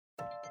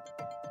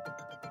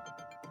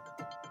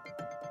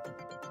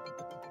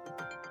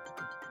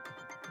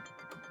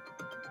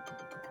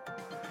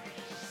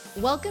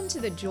Welcome to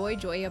the Joy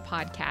Joya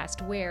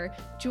podcast, where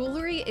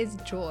jewelry is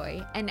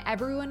joy and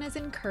everyone is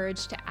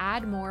encouraged to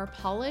add more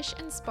polish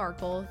and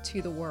sparkle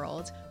to the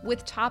world,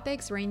 with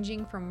topics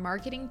ranging from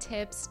marketing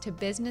tips to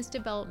business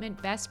development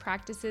best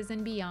practices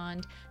and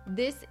beyond.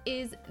 This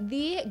is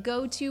the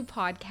go-to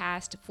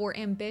podcast for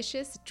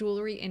ambitious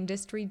jewelry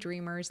industry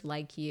dreamers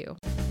like you.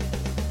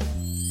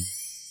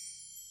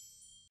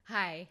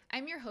 Hi,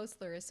 I'm your host,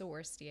 Larissa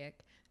Worstiak.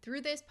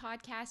 Through this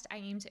podcast, I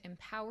aim to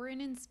empower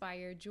and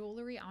inspire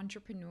jewelry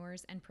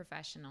entrepreneurs and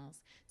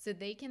professionals so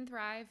they can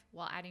thrive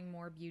while adding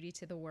more beauty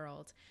to the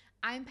world.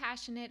 I'm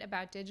passionate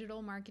about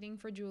digital marketing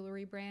for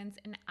jewelry brands,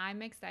 and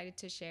I'm excited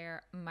to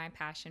share my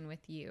passion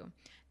with you.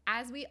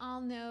 As we all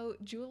know,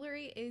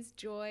 jewelry is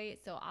joy,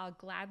 so I'll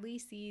gladly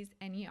seize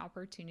any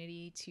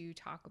opportunity to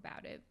talk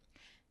about it.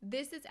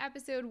 This is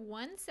episode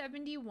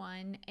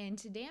 171, and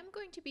today I'm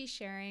going to be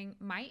sharing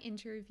my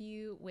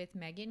interview with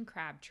Megan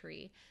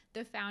Crabtree,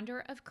 the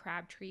founder of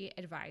Crabtree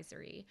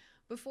Advisory.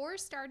 Before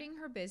starting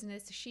her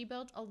business, she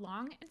built a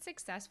long and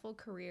successful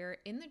career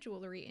in the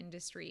jewelry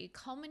industry,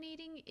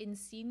 culminating in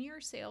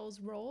senior sales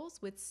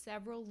roles with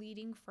several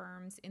leading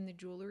firms in the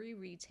jewelry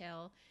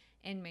retail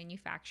and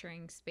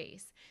manufacturing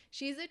space.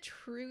 She's a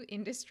true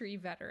industry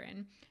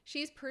veteran.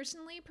 She's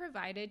personally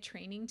provided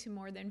training to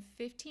more than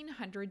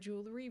 1,500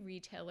 jewelry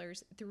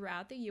retailers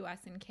throughout the US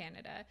and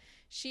Canada.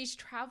 She's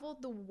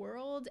traveled the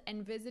world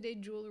and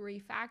visited jewelry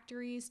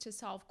factories to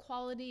solve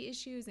quality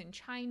issues in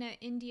China,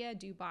 India,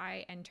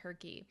 Dubai, and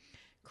Turkey.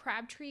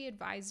 Crabtree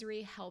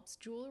Advisory helps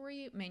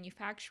jewelry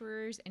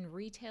manufacturers and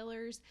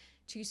retailers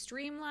to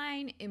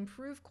streamline,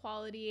 improve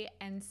quality,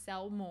 and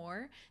sell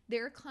more.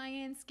 Their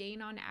clients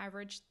gain on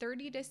average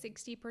 30 to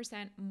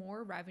 60%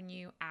 more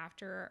revenue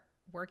after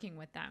working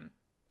with them.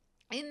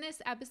 In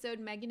this episode,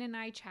 Megan and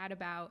I chat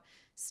about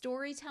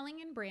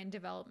storytelling and brand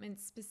development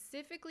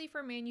specifically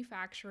for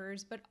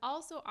manufacturers, but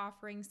also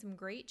offering some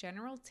great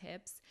general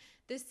tips,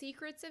 the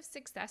secrets of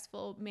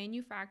successful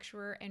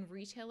manufacturer and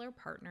retailer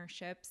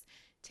partnerships,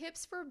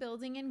 tips for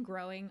building and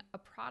growing a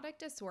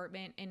product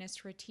assortment in a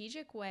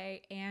strategic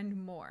way, and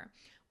more.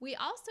 We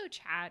also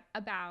chat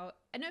about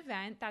an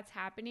event that's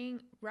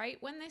happening right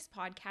when this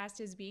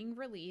podcast is being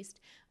released,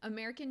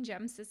 American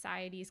Gem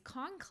Society's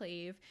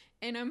Conclave,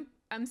 and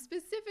I'm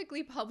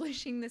specifically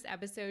publishing this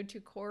episode to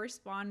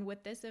correspond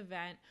with this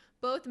event.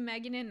 Both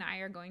Megan and I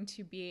are going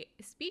to be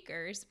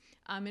speakers,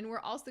 and we're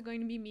also going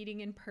to be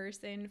meeting in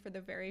person for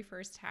the very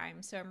first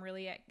time, so I'm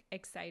really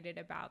excited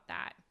about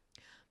that.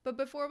 But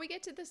before we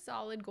get to the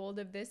solid gold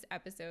of this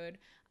episode,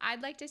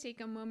 I'd like to take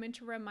a moment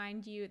to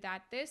remind you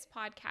that this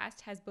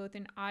podcast has both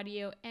an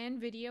audio and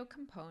video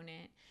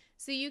component.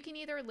 So you can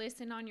either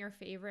listen on your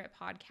favorite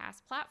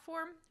podcast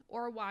platform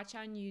or watch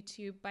on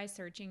YouTube by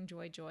searching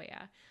Joy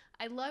Joya.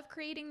 I love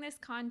creating this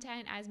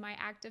content as my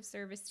act of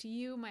service to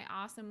you, my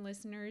awesome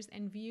listeners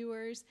and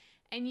viewers,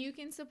 and you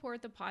can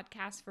support the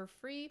podcast for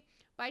free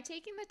by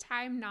taking the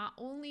time not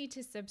only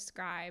to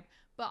subscribe,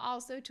 but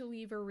also to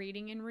leave a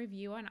rating and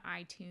review on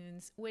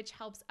iTunes, which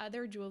helps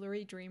other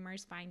jewelry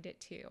dreamers find it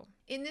too.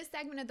 In this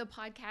segment of the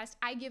podcast,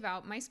 I give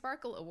out my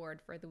Sparkle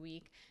Award for the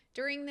week.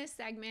 During this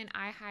segment,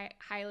 I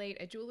highlight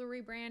a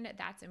jewelry brand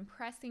that's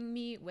impressing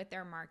me with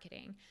their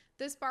marketing.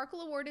 The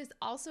Sparkle Award is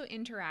also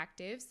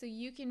interactive, so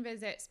you can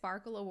visit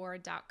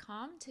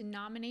sparkleaward.com to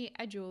nominate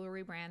a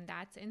jewelry brand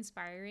that's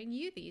inspiring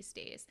you these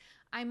days.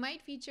 I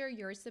might feature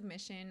your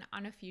submission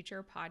on a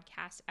future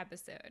podcast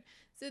episode.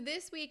 So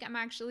this week, I'm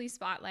actually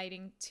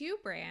spotlighting two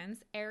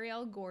brands,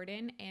 Ariel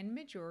Gordon and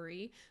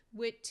Mejuri,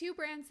 with two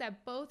brands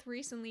that both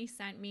recently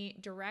sent me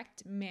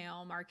direct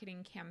mail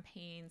marketing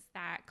campaigns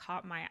that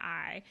caught my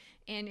eye.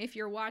 And if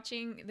you're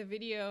watching the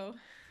video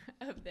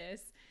of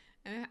this,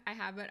 I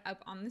have it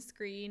up on the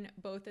screen,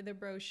 both of the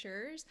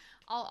brochures.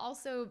 I'll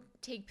also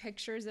take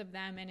pictures of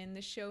them, and in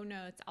the show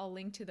notes, I'll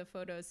link to the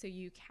photos so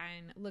you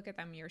can look at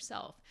them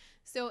yourself.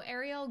 So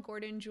Ariel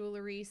Gordon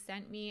Jewelry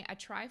sent me a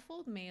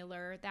trifold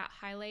mailer that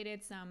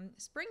highlighted some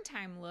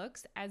springtime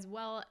looks, as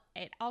well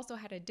it also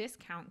had a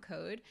discount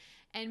code,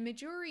 and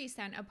Mejuri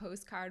sent a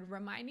postcard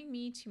reminding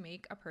me to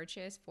make a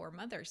purchase for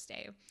Mother's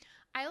Day.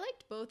 I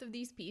liked both of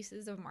these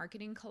pieces of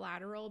marketing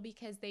collateral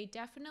because they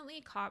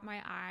definitely caught my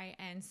eye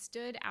and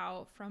stood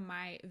out from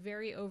my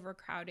very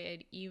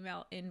overcrowded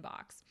email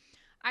inbox.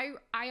 I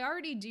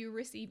already do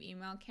receive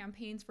email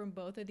campaigns from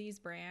both of these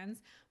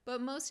brands,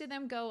 but most of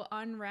them go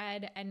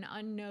unread and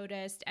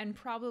unnoticed, and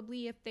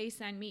probably if they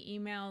send me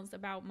emails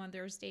about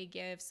Mother's Day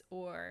gifts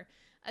or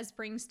a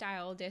spring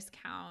style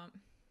discount,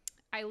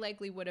 I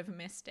likely would have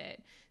missed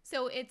it.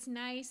 So it's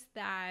nice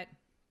that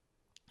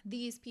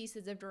these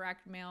pieces of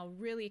direct mail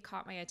really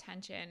caught my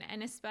attention,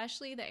 and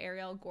especially the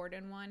Ariel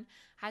Gordon one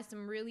has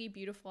some really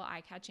beautiful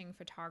eye-catching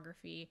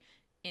photography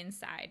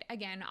inside.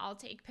 Again, I'll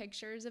take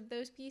pictures of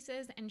those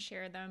pieces and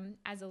share them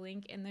as a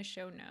link in the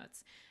show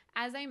notes.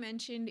 As I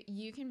mentioned,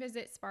 you can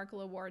visit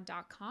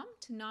sparkleaward.com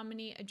to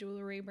nominate a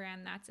jewelry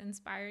brand that's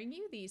inspiring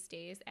you these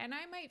days, and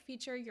I might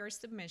feature your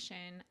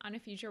submission on a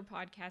future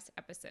podcast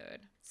episode.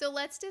 So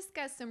let's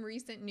discuss some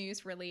recent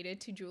news related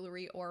to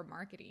jewelry or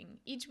marketing.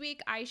 Each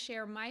week, I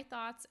share my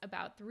thoughts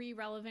about 3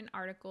 relevant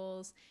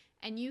articles,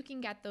 and you can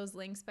get those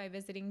links by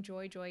visiting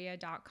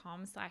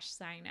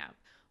joyjoya.com/signup.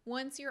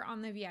 Once you're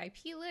on the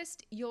VIP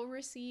list, you'll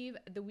receive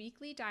the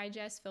weekly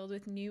digest filled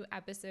with new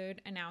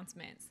episode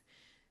announcements.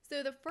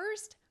 So the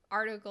first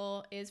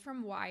article is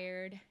from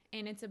Wired,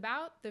 and it's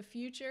about the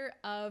future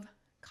of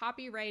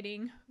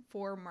copywriting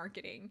for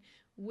marketing.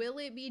 Will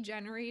it be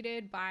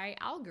generated by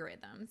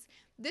algorithms?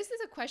 This is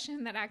a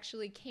question that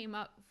actually came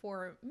up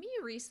for me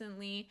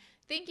recently,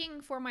 thinking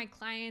for my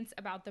clients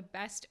about the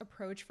best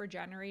approach for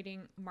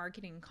generating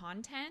marketing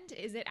content.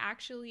 Is it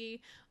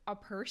actually a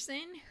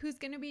person who's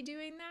going to be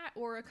doing that,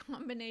 or a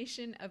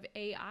combination of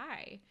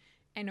AI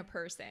and a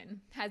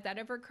person? Has that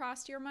ever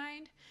crossed your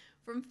mind?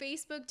 From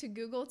Facebook to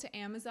Google to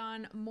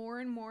Amazon, more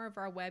and more of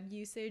our web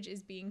usage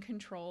is being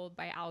controlled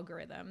by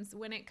algorithms.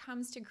 When it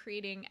comes to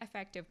creating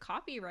effective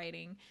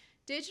copywriting,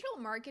 digital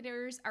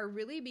marketers are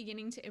really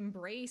beginning to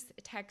embrace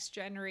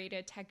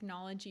text-generated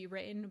technology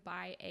written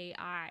by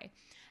AI.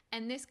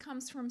 And this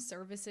comes from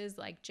services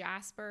like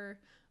Jasper,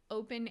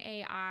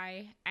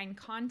 OpenAI, and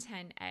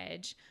Content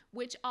Edge,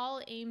 which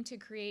all aim to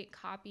create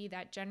copy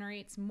that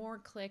generates more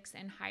clicks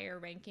and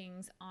higher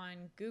rankings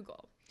on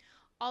Google.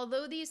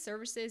 Although these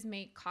services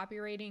make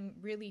copywriting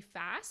really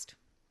fast,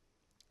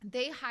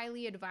 they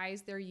highly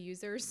advise their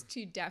users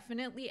to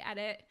definitely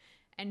edit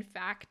and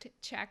fact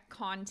check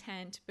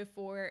content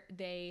before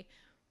they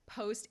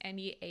post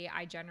any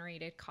AI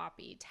generated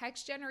copy.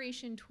 Text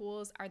generation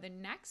tools are the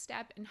next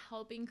step in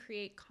helping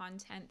create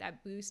content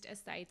that boost a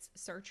site's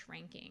search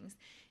rankings.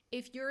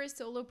 If you're a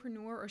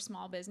solopreneur or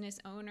small business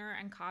owner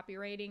and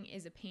copywriting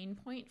is a pain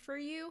point for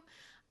you,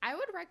 I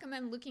would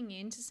recommend looking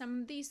into some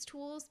of these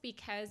tools,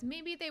 because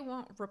maybe they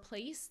won't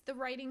replace the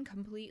writing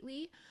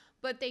completely,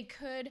 but they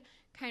could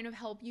kind of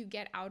help you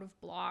get out of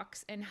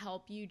blocks and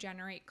help you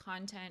generate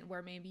content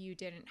where maybe you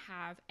didn't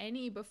have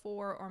any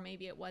before, or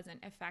maybe it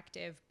wasn't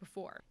effective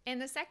before.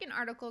 And the second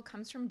article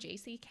comes from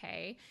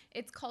JCK.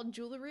 It's called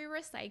Jewelry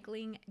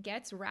Recycling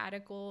Gets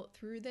Radical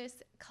Through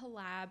This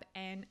Collab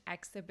and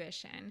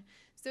Exhibition.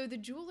 So the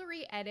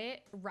Jewelry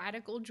Edit,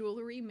 Radical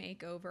Jewelry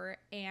Makeover,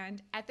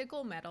 and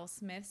Ethical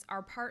Metalsmiths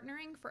are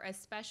partnering for a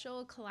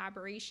special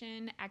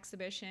collaboration,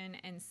 exhibition,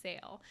 and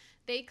sale.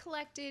 They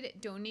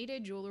collected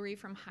donated jewelry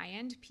from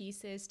high-end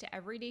pieces to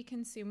everyday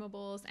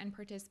consumables and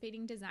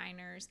participating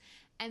designers,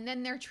 and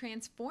then they're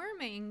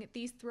transforming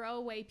these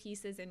throwaway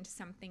pieces into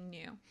something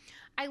new.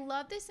 I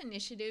love this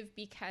initiative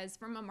because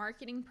from a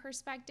marketing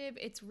perspective,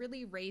 it's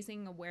really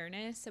raising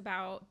awareness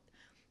about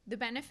the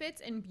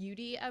benefits and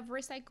beauty of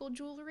recycled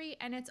jewelry,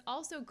 and it's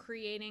also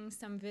creating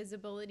some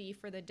visibility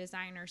for the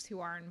designers who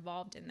are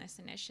involved in this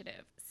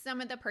initiative. Some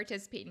of the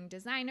participating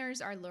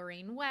designers are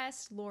Lorraine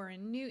West,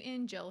 Lauren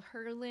Newton, Jill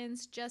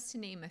Herlins, just to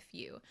name a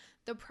few.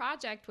 The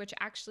project, which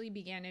actually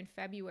began in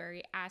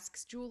February,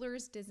 asks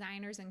jewelers,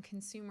 designers, and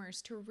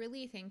consumers to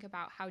really think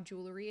about how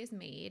jewelry is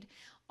made,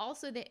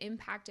 also the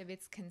impact of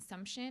its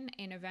consumption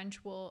and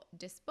eventual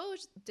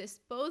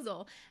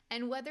disposal,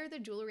 and whether the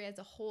jewelry as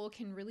a whole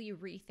can really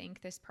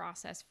rethink this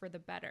process for the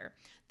better.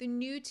 The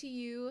new to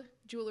you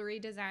jewelry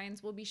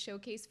designs will be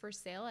showcased for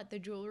sale at the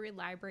Jewelry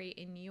Library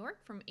in New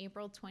York from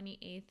April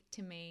 28th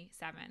to May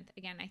 7th.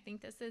 Again, I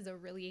think this is a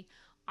really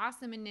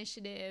awesome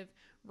initiative,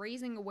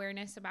 raising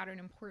awareness about an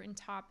important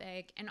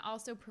topic, and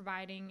also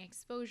providing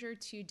exposure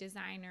to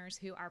designers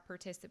who are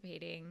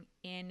participating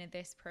in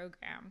this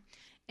program.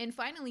 And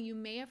finally, you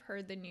may have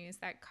heard the news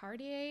that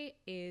Cartier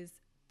is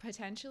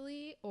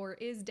potentially or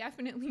is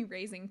definitely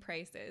raising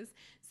prices.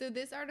 So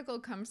this article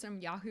comes from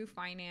Yahoo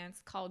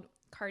Finance, called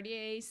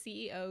Cartier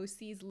CEO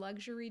Sees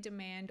Luxury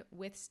Demand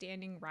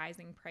Withstanding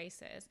Rising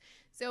Prices.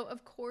 So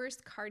of course,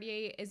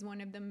 Cartier is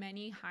one of the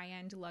many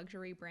high-end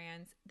luxury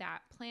brands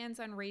that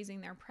plans on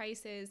raising their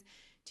prices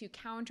to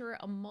counter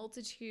a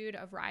multitude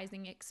of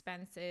rising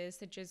expenses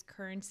such as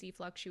currency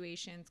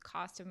fluctuations,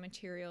 cost of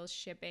materials,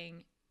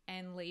 shipping,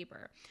 and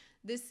labor.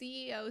 The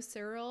CEO,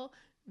 Cyril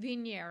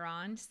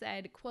Vigneron,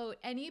 said, quote,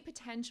 any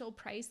potential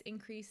price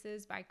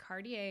increases by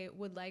Cartier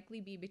would likely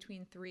be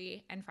between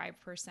 3 and 5%.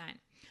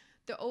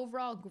 The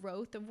overall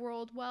growth of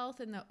world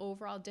wealth and the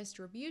overall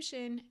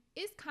distribution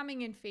is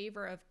coming in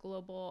favor of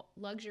global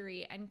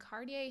luxury, and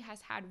Cartier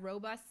has had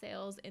robust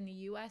sales in the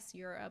US,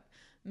 Europe,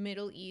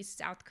 Middle East,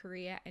 South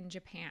Korea, and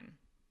Japan.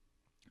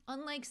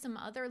 Unlike some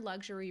other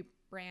luxury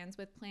brands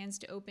with plans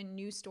to open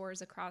new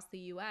stores across the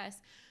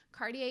US,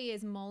 Cartier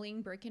is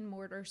mulling brick and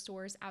mortar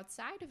stores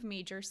outside of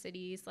major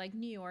cities like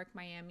New York,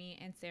 Miami,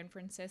 and San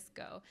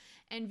Francisco.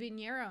 And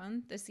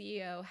Vigneron, the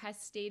CEO, has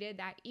stated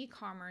that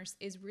e-commerce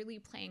is really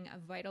playing a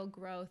vital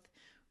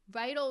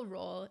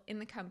role in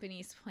the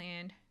company's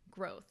planned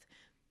growth.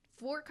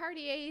 For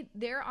Cartier,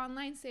 their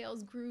online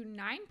sales grew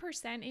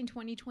 9% in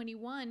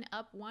 2021,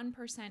 up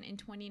 1% in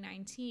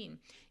 2019.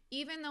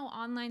 Even though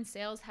online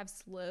sales have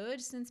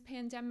slowed since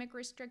pandemic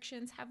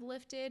restrictions have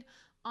lifted,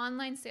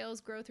 Online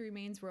sales growth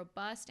remains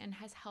robust and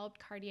has helped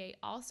Cartier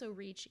also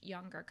reach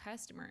younger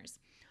customers.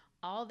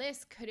 All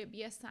this, could it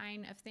be a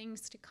sign of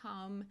things to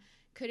come?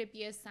 Could it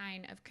be a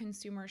sign of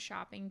consumer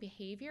shopping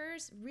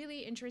behaviors?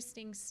 Really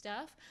interesting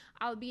stuff.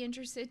 I'll be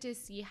interested to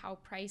see how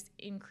price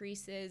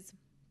increases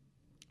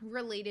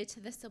related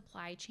to the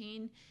supply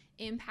chain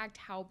impact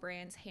how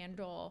brands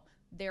handle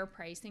their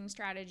pricing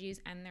strategies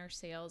and their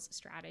sales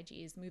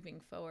strategies moving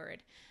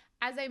forward.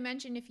 As I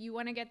mentioned, if you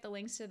want to get the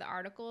links to the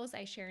articles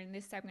I share in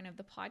this segment of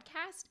the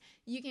podcast,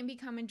 you can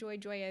become a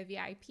JoyJoya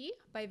VIP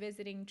by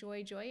visiting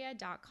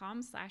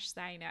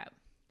joyjoya.com/sign up.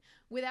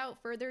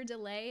 Without further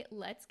delay,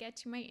 let's get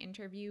to my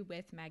interview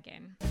with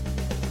Megan.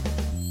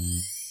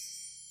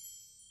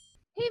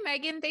 Hey,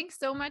 Megan, thanks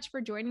so much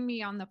for joining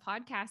me on the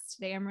podcast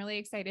today. I'm really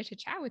excited to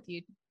chat with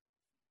you.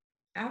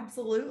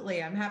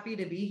 Absolutely. I'm happy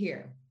to be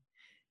here.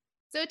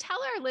 So tell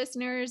our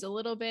listeners a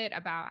little bit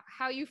about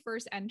how you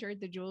first entered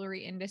the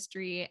jewelry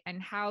industry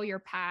and how your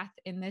path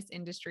in this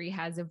industry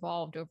has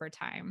evolved over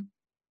time.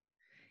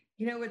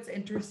 You know, it's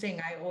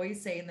interesting. I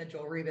always say in the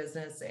jewelry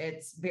business,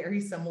 it's very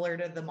similar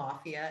to the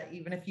mafia.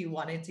 Even if you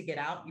wanted to get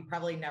out, you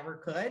probably never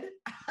could.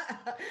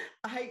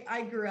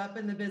 I grew up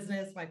in the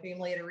business. My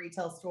family had a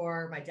retail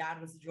store. My dad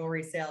was a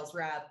jewelry sales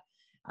rep.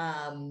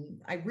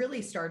 I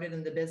really started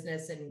in the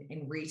business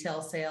in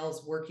retail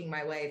sales, working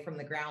my way from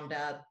the ground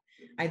up.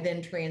 I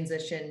then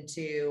transitioned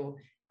to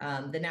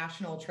the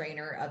national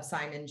trainer of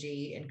Simon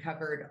G and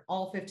covered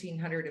all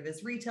 1,500 of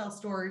his retail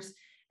stores.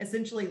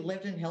 Essentially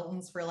lived in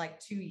Hilton's for like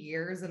 2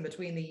 years in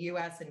between the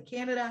US and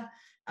Canada,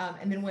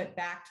 and then went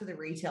back to the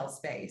retail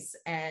space.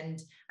 And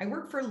I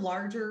worked for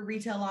larger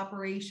retail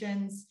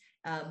operations,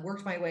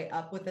 worked my way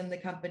up within the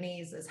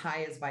companies as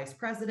high as vice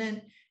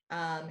president.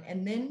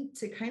 And then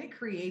to kind of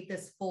create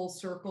this full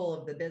circle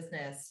of the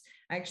business,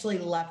 I actually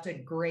left a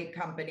great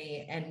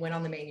company and went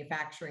on the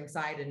manufacturing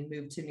side and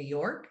moved to New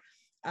York.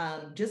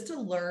 Just to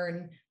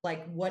learn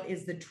like what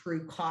is the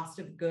true cost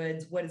of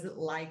goods, what is it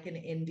like in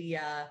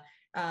India,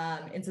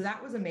 and so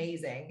that was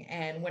amazing.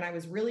 And when I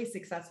was really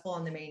successful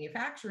on the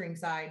manufacturing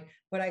side,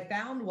 what I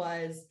found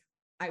was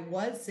I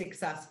was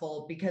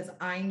successful because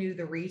I knew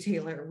the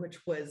retailer,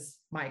 which was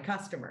my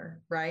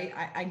customer, right?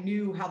 I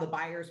knew how the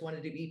buyers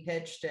wanted to be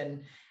pitched.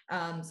 And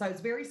so I was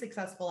very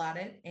successful at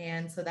it.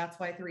 And so that's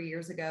why 3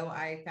 years ago,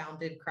 I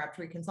founded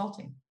Crabtree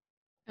Consulting.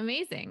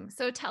 Amazing.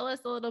 So tell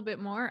us a little bit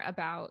more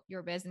about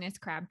your business,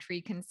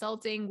 Crabtree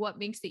Consulting. What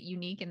makes it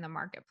unique in the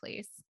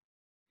marketplace?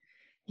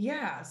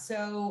 Yeah.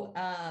 So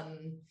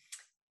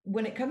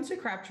when it comes to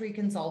Crabtree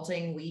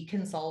Consulting, we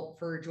consult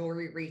for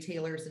jewelry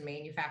retailers and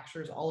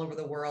manufacturers all over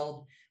the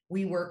world.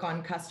 We work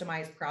on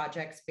customized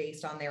projects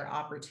based on their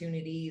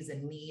opportunities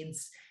and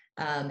needs.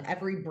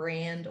 Every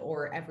brand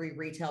or every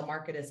retail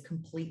market is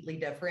completely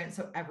different.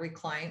 So every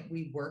client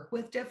we work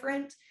with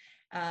different.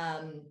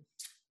 I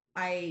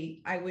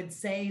would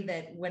say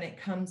that when it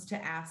comes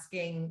to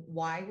asking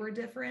why we're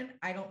different,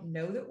 I don't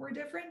know that we're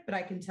different, but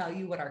I can tell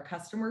you what our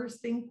customers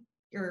think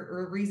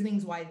or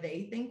reasonings why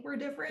they think we're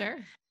different. Sure.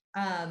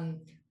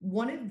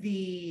 One of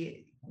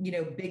the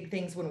big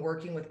things when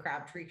working with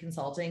Crabtree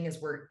Consulting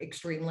is we're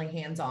extremely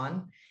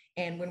hands-on.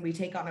 And when we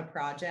take on a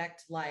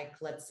project, like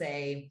let's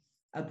say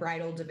a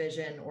bridal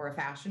division or a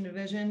fashion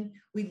division,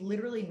 we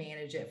literally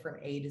manage it from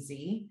A to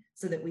Z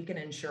so that we can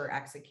ensure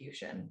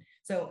execution.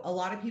 So a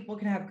lot of people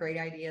can have great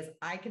ideas.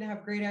 I can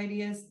have great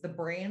ideas. The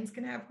brands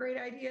can have great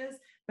ideas,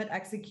 but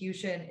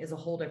execution is a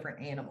whole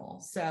different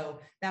animal. So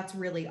that's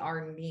really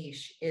our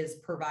niche, is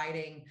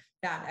providing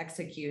that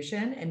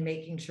execution and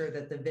making sure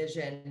that the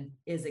vision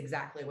is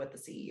exactly what the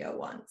CEO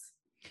wants.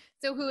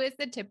 So who is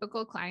the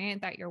typical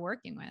client that you're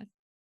working with?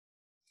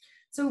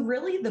 So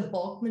really the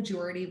bulk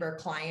majority of our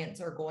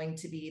clients are going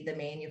to be the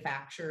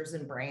manufacturers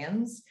and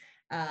brands.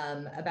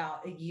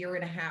 About a year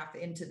and a half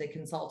into the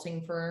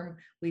consulting firm,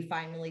 we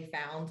finally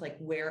found like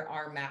where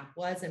our map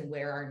was and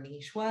where our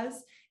niche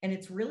was. And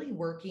it's really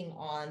working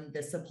on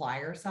the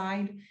supplier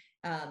side.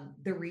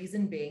 The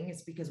reason being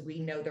is because we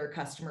know their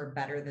customer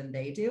better than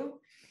they do.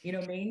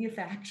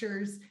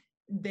 Manufacturers,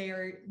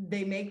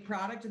 they make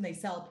product and they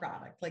sell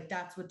product. Like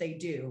that's what they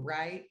do,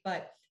 right?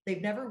 But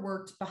they've never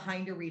worked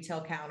behind a retail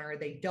counter.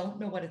 They don't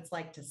know what it's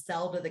like to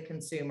sell to the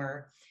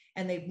consumer.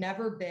 And they've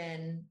never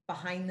been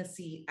behind the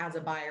seat as a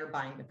buyer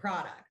buying the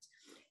product.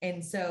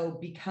 And so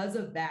because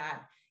of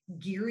that,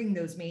 gearing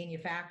those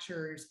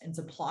manufacturers and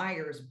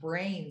suppliers'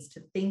 brains to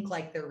think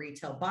like their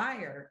retail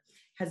buyer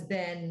has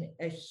been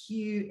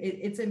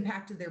it's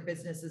impacted their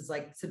businesses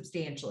like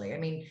substantially. I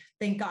mean,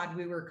 thank God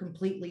we were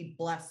completely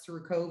blessed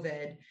through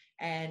COVID,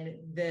 and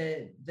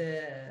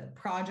the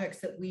projects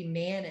that we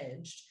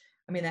managed,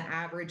 I mean, the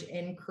average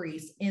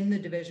increase in the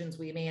divisions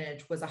we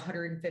managed was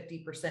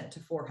 150% to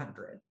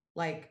 400.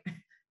 Like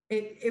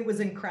it was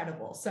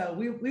incredible. So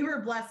we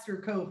were blessed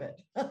through COVID.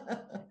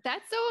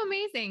 That's so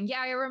amazing.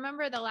 Yeah, I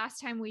remember the last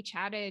time we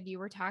chatted, you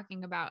were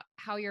talking about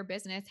how your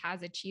business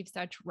has achieved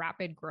such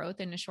rapid growth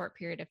in a short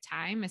period of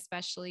time,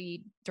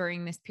 especially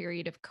during this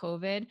period of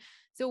COVID.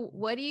 So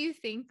what do you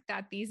think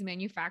that these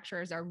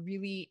manufacturers are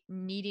really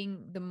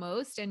needing the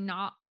most? And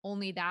not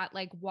only that,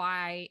 like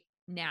why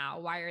now?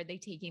 Why are they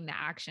taking the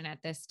action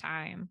at this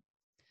time?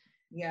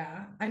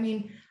 Yeah. I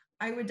mean,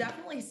 I would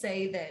definitely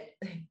say that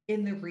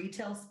in the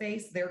retail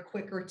space, they're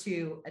quicker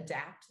to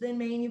adapt than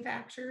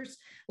manufacturers.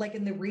 Like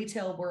in the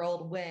retail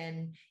world,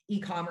 when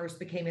e-commerce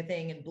became a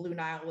thing and Blue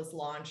Nile was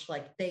launched,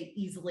 like they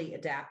easily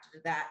adapted to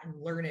that and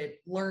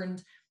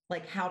learned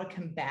like how to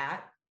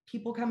combat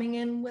people coming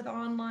in with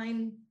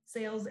online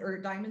sales or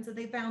diamonds that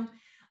they found.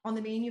 On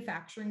the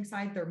manufacturing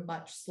side, they're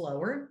much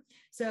slower.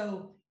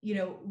 So,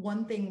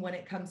 one thing when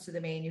it comes to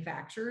the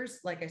manufacturers,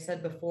 like I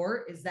said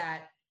before, is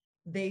that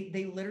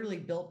they literally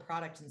build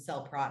product and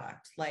sell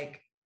product.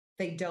 Like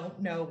they don't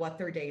know what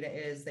their data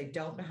is. They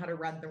don't know how to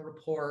run the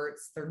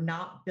reports. They're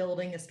not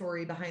building a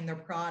story behind their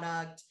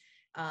product.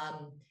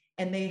 Um,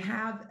 and they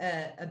have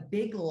a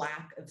big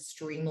lack of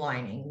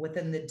streamlining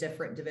within the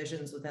different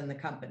divisions within the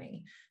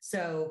company.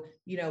 So,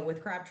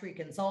 with Crabtree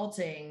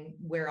Consulting,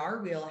 where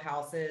our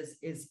wheelhouse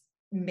is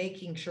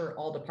making sure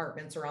all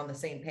departments are on the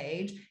same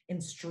page and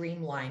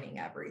streamlining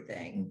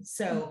everything.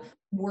 So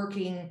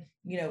working,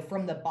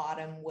 from the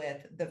bottom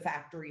with the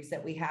factories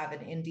that we have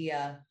in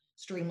India,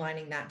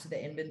 streamlining that to the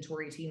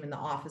inventory team in the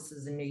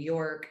offices in New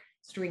York,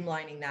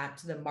 streamlining that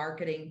to the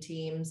marketing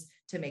teams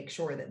to make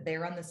sure that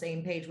they're on the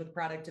same page with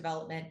product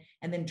development,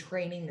 and then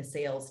training the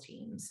sales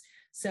teams.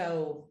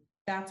 So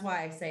that's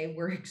why I say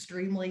we're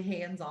extremely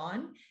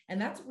hands-on. And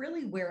that's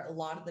really where a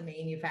lot of the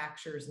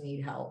manufacturers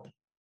need help.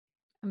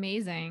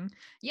 Amazing.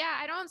 Yeah,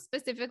 I don't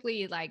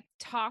specifically like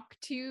talk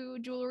to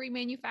jewelry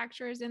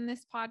manufacturers in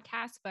this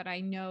podcast, but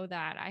I know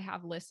that I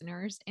have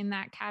listeners in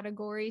that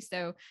category.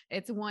 So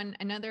it's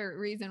another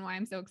reason why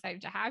I'm so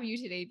excited to have you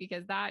today,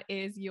 because that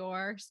is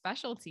your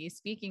specialty,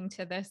 speaking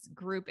to this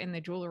group in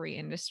the jewelry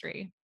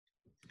industry.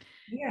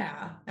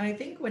 Yeah. And I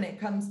think when it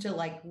comes to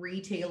like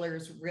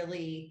retailers,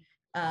 really,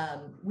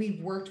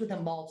 we've worked with a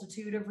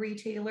multitude of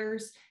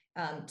retailers,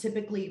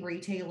 typically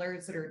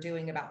retailers that are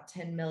doing about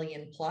 10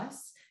 million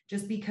plus,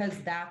 just because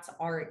that's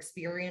our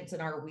experience in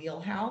our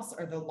wheelhouse,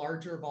 are the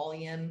larger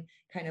volume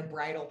kind of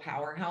bridal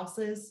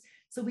powerhouses.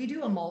 So we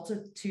do a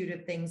multitude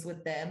of things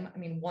with them. I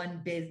mean,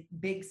 one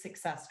big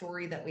success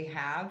story that we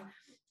have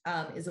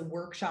is a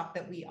workshop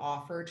that we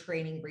offer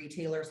training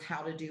retailers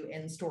how to do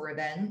in-store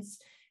events.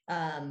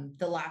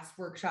 The last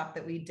workshop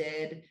that we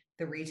did,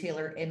 the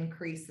retailer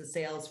increased the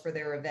sales for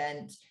their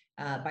event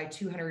by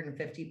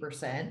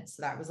 250%.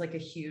 So that was like a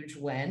huge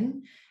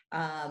win.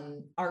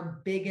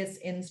 Our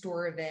biggest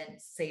in-store event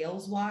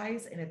sales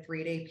wise in a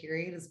 3-day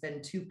period has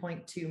been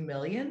 2.2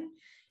 million.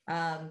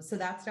 So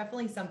that's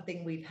definitely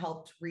something we've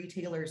helped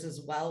retailers as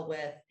well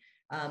with,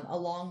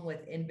 along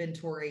with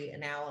inventory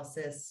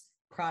analysis,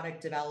 product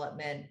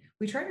development.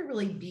 We try to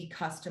really be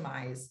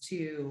customized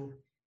to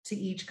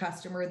each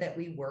customer that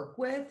we work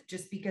with,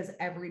 just because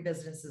every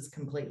business is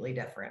completely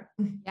different.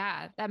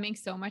 Yeah, that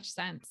makes so much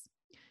sense.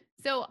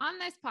 So, on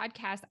this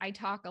podcast, I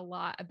talk a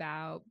lot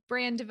about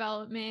brand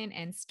development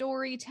and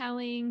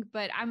storytelling,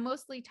 but I'm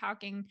mostly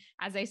talking,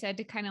 as I said,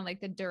 to kind of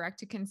like the direct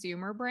to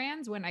consumer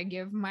brands when I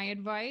give my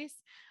advice.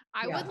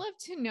 I would Yeah. love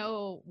to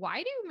know,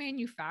 why do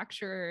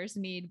manufacturers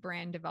need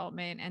brand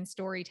development and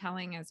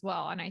storytelling as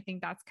well? And I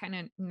think that's kind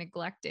of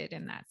neglected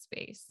in that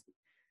space.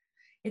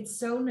 It's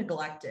so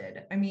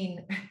neglected. I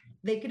mean,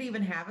 they could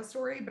even have a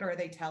story, but are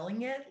they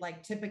telling it?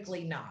 Like,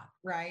 typically not,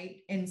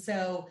 right? And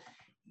so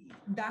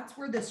that's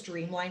where the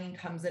streamlining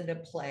comes into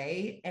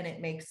play, and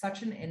it makes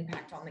such an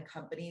impact on the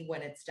company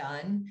when it's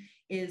done,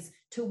 is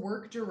to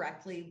work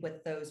directly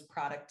with those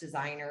product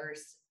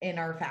designers in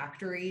our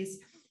factories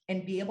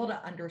and be able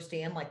to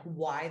understand like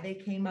why they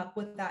came up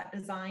with that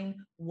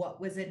design, what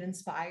was it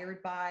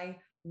inspired by,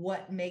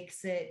 what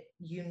makes it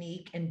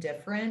unique and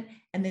different,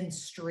 and then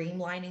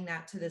streamlining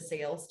that to the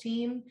sales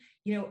team.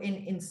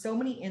 In so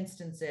many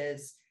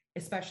instances,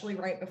 especially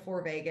right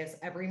before Vegas,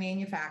 every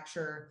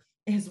manufacturer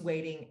is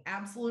waiting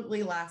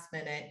absolutely last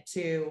minute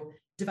to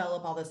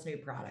develop all this new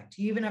product.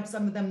 You even have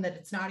some of them that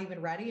it's not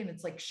even ready and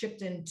it's like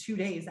shipped in 2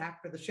 days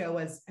after the show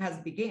has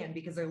began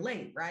because they're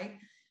late, right?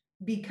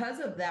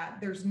 Because of that,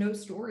 there's no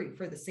story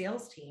for the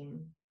sales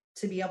team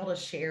to be able to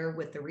share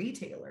with the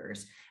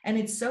retailers. And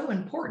it's so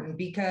important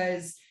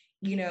because,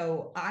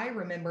 I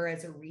remember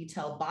as a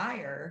retail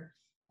buyer,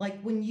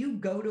 like when you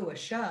go to a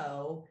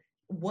show,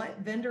 what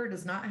vendor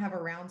does not have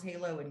a round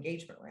halo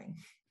engagement ring?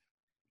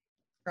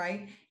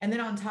 Right. And then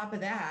on top of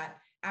that,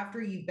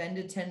 after you've been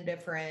to 10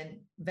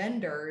 different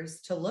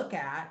vendors to look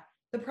at,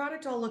 the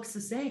product all looks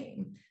the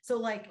same. So,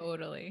 like,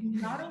 Totally.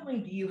 not only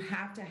do you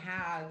have to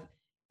have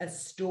a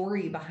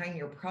story behind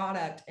your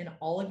product and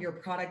all of your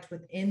product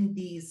within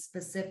these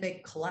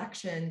specific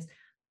collections,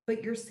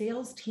 but your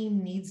sales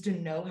team needs to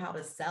know how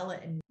to sell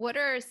it. And What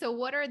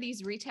are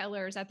these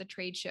retailers at the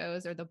trade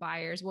shows, or the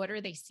buyers? What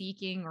are they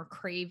seeking or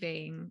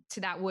craving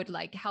to that would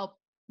like help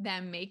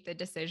them make the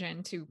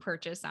decision to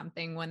purchase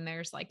something when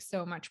there's like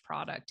so much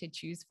product to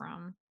choose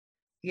from?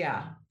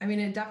 yeah, I mean,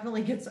 it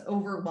definitely gets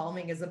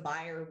overwhelming as a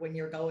buyer when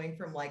you're going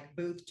from like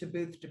booth to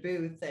booth to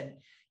booth. And,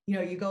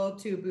 you go up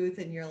to a booth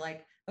and you're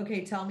like,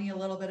 okay, tell me a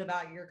little bit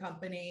about your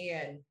company.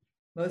 And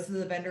most of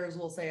the vendors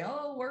will say,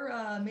 oh, we're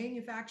a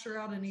manufacturer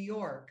out of New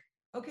York.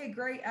 Okay,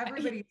 great.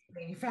 Everybody's a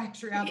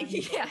manufacturer out in the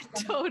Yeah,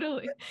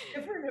 totally.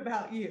 different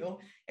about you.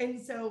 And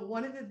so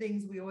one of the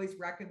things we always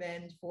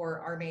recommend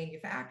for our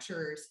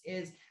manufacturers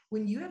is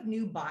when you have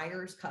new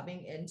buyers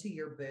coming into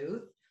your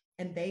booth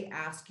and they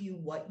ask you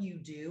what you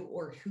do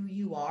or who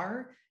you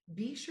are,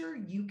 be sure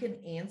you can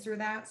answer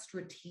that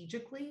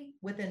strategically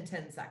within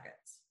 10 seconds.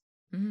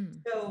 Mm.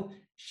 So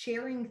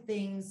sharing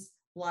things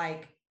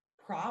like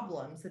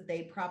problems that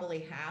they probably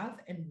have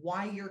and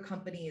why your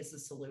company is the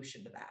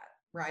solution to that,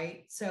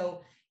 right?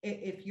 So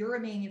if you're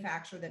a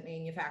manufacturer that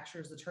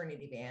manufactures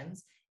eternity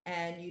bands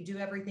and you do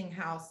everything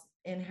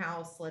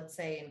in-house, let's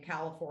say in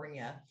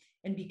California,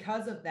 and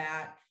because of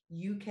that,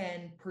 you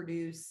can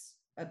produce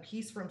a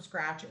piece from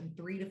scratch in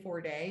 3 to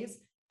 4 days,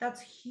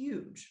 that's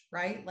huge,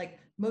 right? Like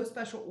most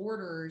special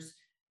orders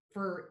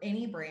for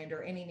any brand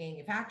or any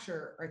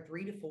manufacturer are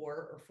 3 to 4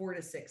 or 4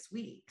 to 6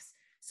 weeks.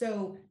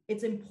 So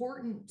it's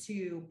important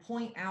to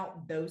point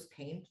out those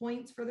pain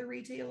points for the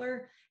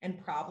retailer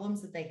and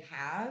problems that they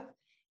have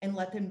and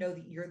let them know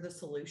that you're the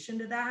solution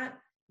to that.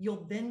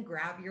 You'll then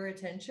grab your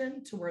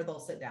attention to where they'll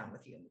sit down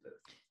with you in the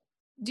booth.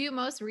 Do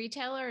most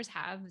retailers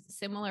have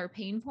similar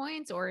pain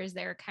points, or is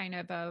there kind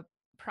of a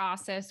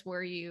process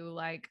where you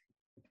like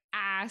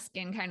ask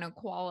and kind of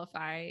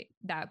qualify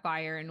that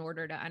buyer in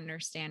order to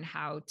understand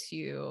how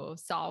to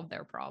solve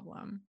their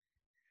problem?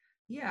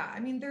 Yeah, I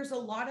mean, there's a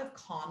lot of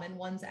common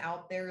ones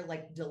out there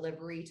like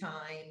delivery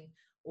time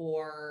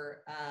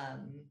or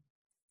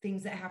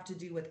things that have to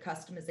do with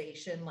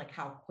customization, like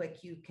how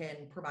quick you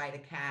can provide a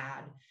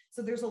CAD.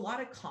 So there's a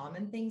lot of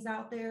common things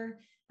out there.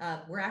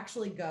 We're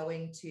actually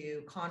going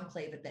to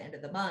Conclave at the end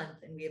of the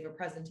month, and we have a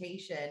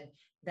presentation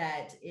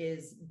that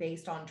is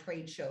based on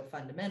trade show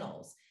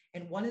fundamentals.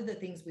 And one of the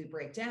things we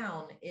break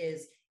down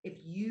is if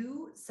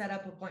you set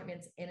up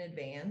appointments in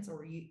advance,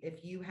 or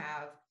if you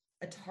have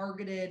a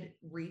targeted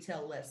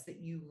retail list that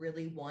you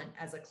really want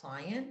as a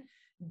client,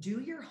 do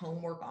your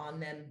homework on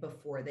them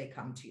before they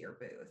come to your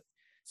booth.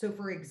 So,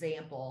 for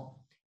example,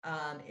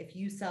 if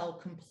you sell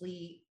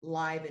complete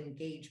live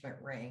engagement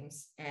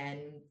rings, and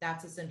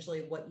that's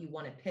essentially what you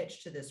want to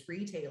pitch to this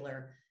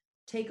retailer,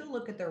 take a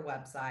look at their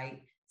website,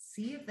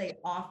 see if they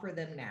offer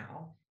them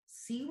now,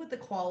 see what the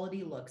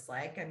quality looks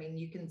like. I mean,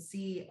 you can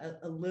see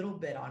a little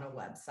bit on a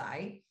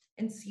website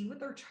and see what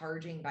they're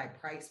charging by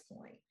price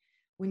point.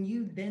 When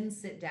you then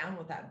sit down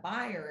with that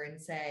buyer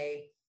and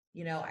say,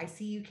 I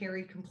see you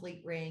carry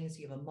complete rings,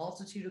 you have a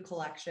multitude of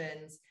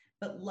collections,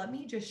 but let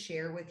me just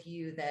share with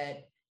you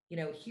that,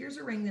 here's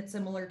a ring that's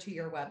similar to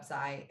your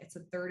website. It's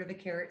 1/3 of a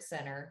carat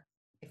center.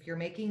 If you're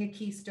making a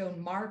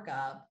keystone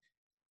markup,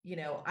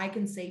 I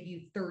can save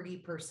you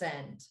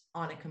 30%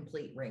 on a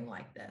complete ring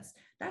like this.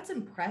 That's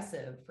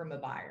impressive from a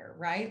buyer,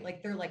 right?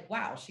 Like they're like,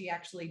 wow, she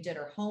actually did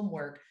her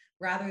homework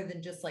rather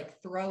than just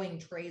like throwing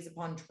trays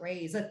upon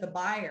trays at the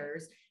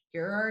buyers.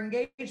 Here are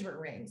engagement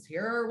rings,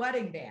 here are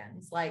wedding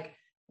bands. Like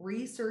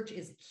research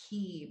is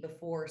key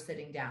before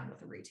sitting down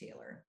with a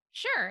retailer.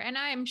 Sure. And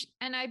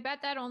I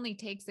bet that only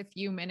takes a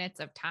few minutes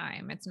of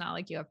time. It's not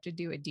like you have to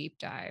do a deep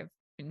dive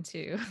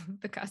into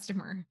the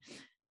customer.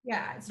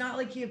 Yeah, it's not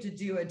like you have to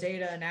do a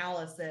data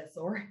analysis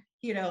or,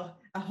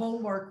 a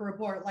homework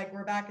report like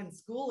we're back in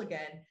school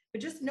again,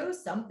 but just know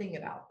something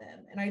about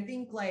them. And I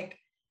think like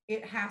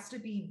it has to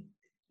be,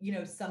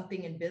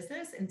 something in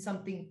business and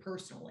something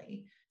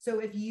personally. So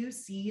if you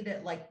see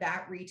that like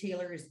that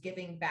retailer is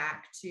giving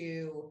back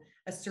to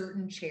a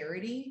certain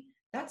charity,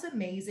 that's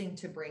amazing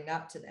to bring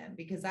up to them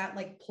because that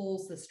like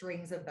pulls the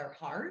strings of their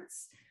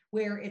hearts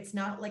where it's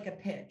not like a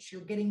pitch.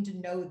 You're getting to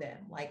know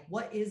them. Like,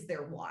 what is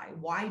their why?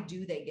 Why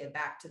do they give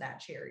back to that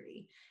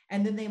charity?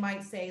 And then they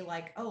might say,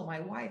 like, oh, my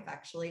wife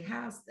actually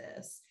has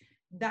this.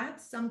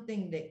 That's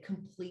something that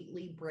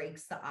completely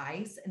breaks the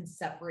ice and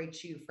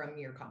separates you from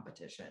your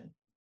competition.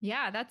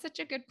 Yeah, that's such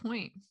a good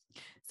point.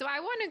 So I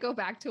want to go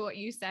back to what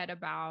you said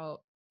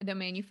about the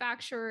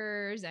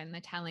manufacturers and the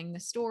telling the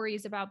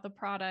stories about the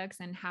products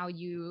and how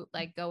you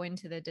like go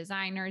into the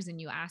designers and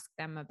you ask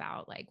them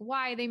about like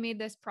why they made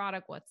this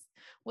product,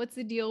 what's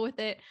the deal with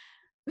it.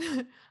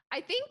 I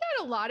think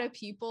that a lot of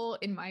people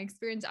in my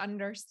experience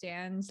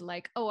understand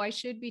like, oh, I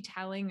should be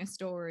telling a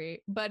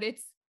story, but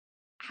it's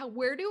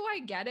where do I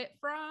get it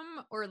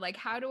from? Or like,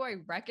 how do I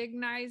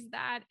recognize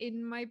that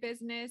in my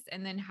business?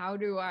 And then how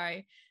do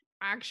I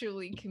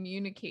actually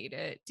communicate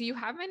it? Do you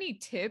have any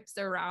tips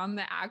around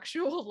the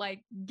actual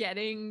like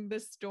getting the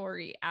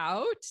story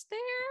out there?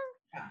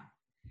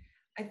 Yeah.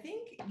 I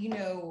think,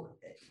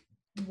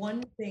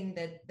 one thing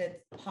that's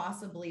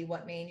possibly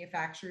what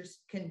manufacturers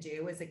can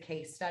do is a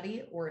case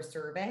study or a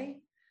survey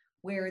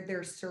where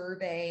they're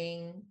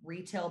surveying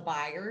retail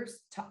buyers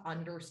to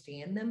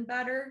understand them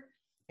better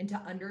and to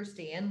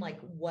understand like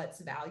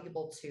what's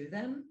valuable to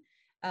them.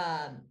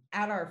 At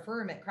our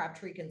firm at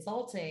Crabtree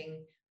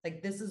Consulting,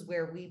 like this is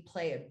where we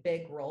play a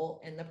big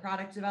role in the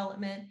product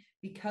development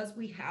because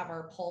we have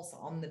our pulse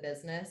on the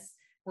business.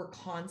 We're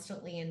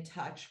constantly in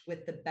touch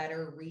with the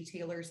better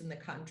retailers in the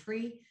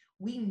country.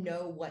 We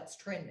know what's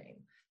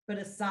trending. But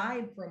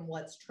aside from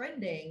what's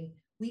trending,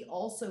 we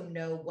also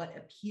know what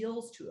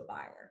appeals to a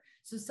buyer.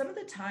 So some of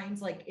the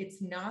times, like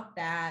it's not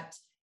that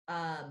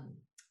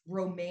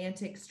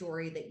romantic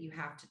story that you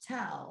have to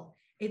tell.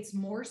 It's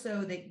more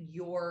so that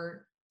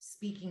you're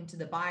speaking to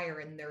the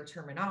buyer in their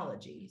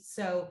terminology.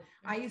 So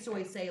I used to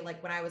always say,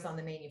 like when I was on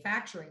the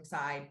manufacturing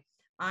side,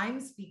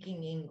 I'm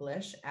speaking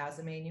English as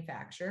a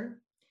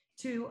manufacturer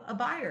to a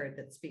buyer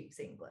that speaks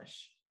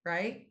English,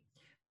 right?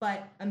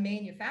 But a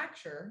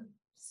manufacturer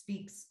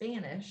speaks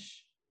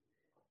Spanish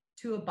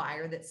to a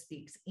buyer that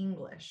speaks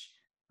English.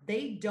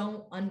 They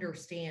don't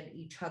understand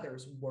each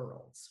other's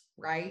worlds,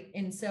 right?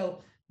 And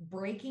so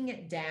breaking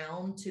it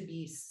down to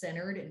be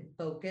centered and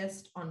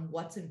focused on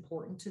what's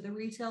important to the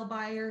retail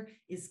buyer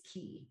is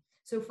key.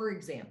 So, for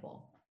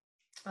example,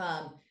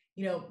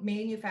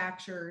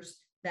 manufacturers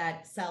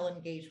that sell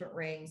engagement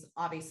rings,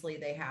 obviously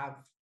they have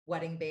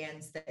wedding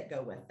bands that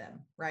go with them,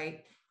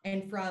 right?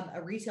 And from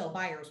a retail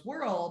buyer's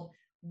world,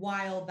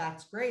 while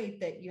that's great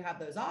that you have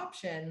those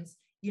options,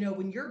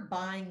 when you're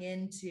buying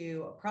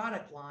into a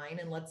product line,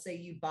 and let's say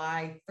you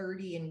buy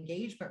 30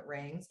 engagement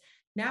rings,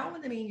 now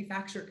when the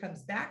manufacturer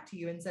comes back to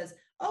you and says,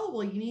 oh,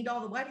 well, you need all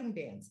the wedding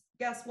bands,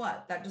 guess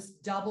what? That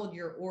just doubled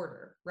your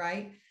order,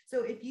 right?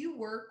 So if you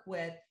work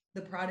with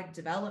the product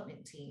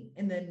development team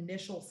in the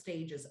initial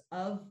stages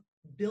of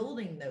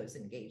building those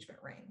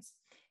engagement rings,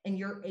 and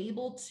you're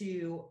able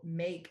to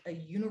make a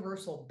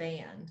universal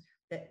band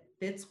that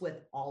fits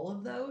with all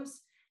of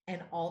those,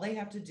 and all they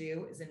have to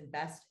do is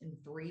invest in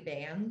 3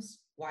 bands,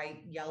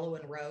 white, yellow,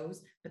 and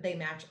rose, but they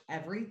match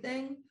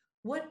everything,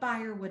 what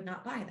buyer would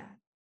not buy that,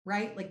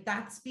 right? Like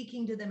that's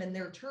speaking to them in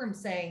their terms,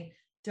 saying,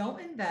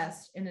 don't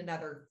invest in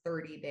another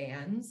 30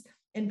 bands,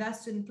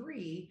 invest in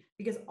 3,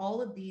 because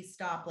all of these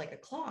stop like a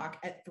clock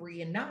at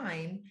 3 and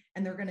 9,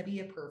 and they're going to be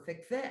a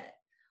perfect fit.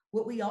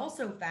 What we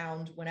also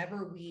found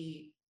whenever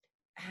we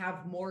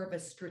have more of a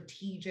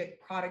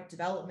strategic product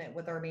development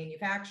with our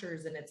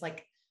manufacturers, and it's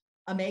like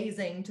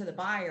amazing to the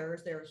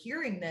buyers, they're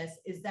hearing this,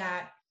 is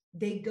that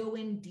they go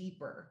in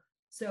deeper.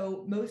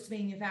 So most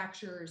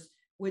manufacturers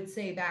would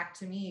say back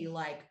to me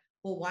like,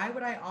 well, why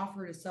would I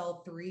offer to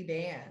sell 3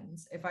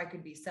 bands if I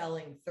could be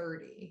selling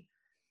 30?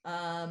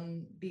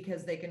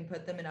 Because they can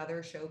put them in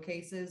other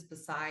showcases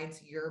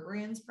besides your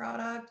brand's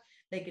product.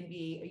 They can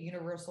be a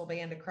universal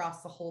band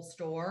across the whole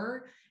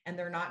store, and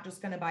they're not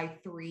just going to buy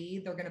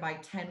 3, they're going to buy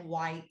 10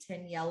 white,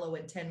 10 yellow,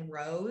 and 10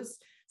 rose.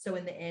 So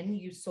in the end,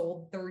 you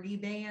sold 30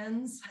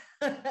 bands.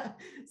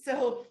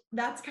 So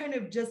that's kind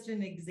of just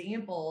an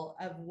example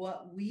of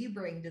what we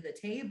bring to the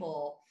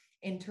table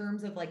in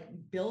terms of like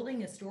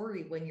building a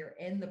story when you're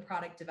in the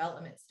product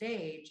development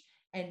stage.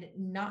 And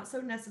not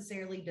so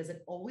necessarily does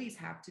it always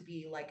have to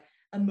be like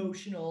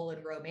emotional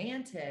and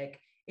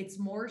romantic. It's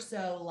more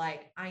so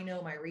like, I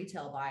know my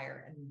retail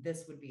buyer and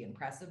this would be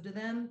impressive to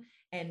them.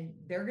 And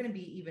they're going to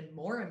be even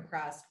more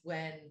impressed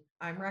when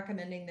I'm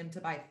recommending them to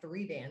buy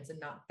 3 bands and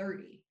not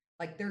 30.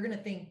 Like they're going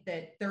to think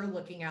that they're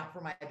looking out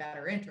for my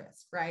better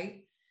interest,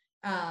 right?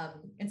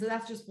 And so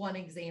that's just one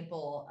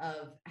example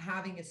of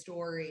having a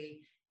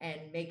story and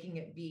making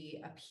it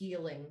be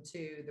appealing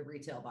to the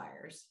retail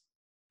buyers.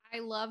 I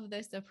love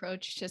this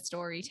approach to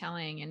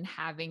storytelling and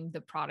having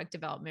the product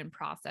development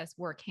process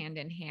work hand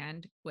in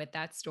hand with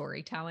that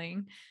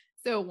storytelling.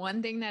 So,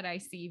 one thing that I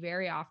see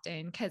very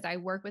often, because I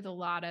work with a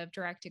lot of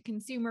direct to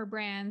consumer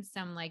brands,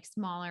 some like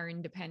smaller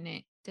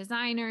independent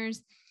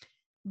designers,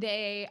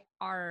 they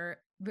are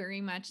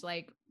very much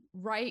like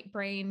right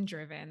brain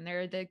driven.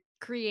 They're the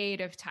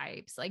creative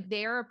types. Like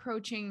they're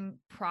approaching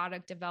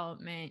product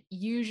development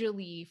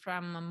usually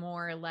from a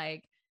more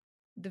like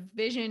the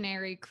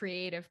visionary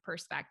creative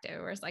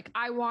perspective, where it's like,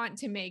 I want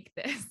to make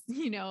this,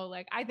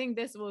 like I think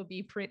this will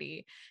be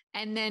pretty.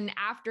 And then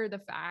after the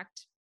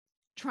fact,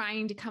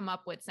 trying to come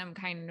up with some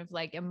kind of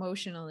like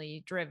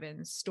emotionally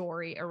driven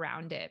story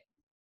around it.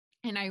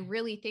 And I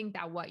really think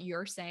that what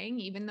you're saying,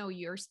 even though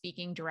you're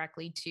speaking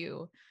directly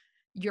to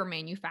your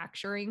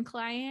manufacturing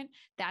client,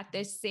 that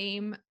this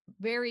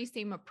very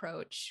same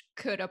approach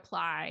could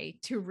apply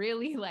to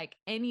really like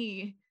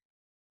any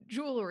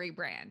jewelry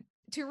brand,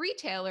 to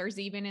retailers,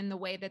 even in the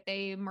way that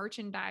they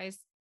merchandise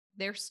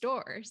their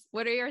stores.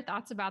 What are your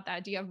thoughts about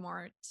that? Do you have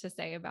more to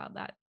say about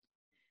that?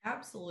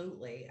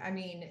 Absolutely. I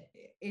mean,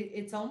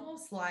 it's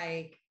almost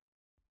like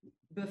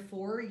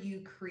before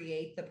you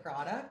create the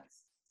product,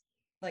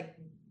 like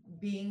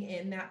being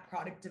in that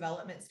product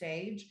development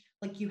stage,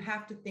 like you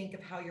have to think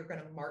of how you're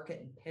going to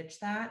market and pitch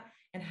that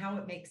and how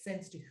it makes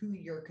sense to who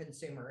your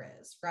consumer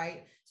is,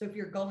 right? So if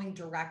you're going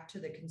direct to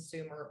the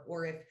consumer,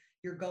 or if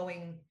you're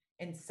going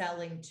and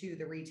selling to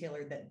the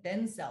retailer that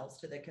then sells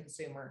to the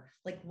consumer,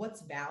 like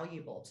what's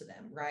valuable to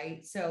them,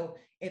 right? So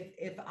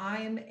if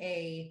I'm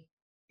a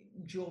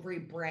jewelry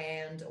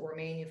brand or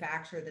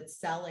manufacturer that's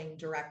selling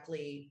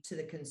directly to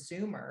the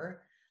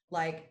consumer,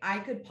 like I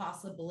could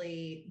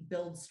possibly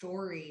build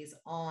stories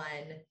on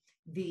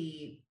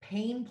the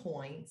pain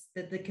points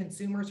that the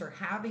consumers are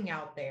having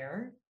out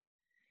there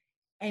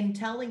and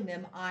telling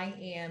them I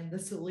am the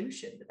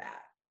solution to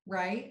that,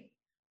 right?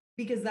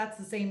 Because that's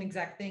the same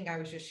exact thing I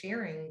was just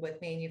sharing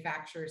with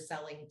manufacturers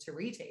selling to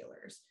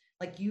retailers.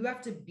 Like you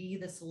have to be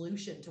the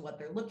solution to what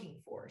they're looking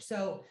for.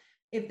 So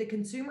if the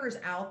consumer's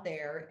out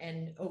there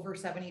and over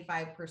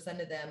 75%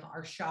 of them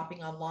are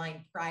shopping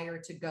online prior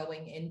to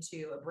going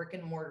into a brick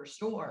and mortar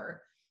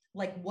store,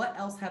 like what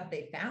else have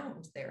they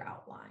found there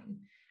online?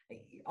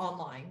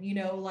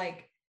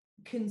 Like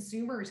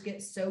consumers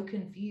get so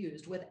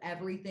confused with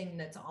everything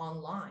that's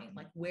online.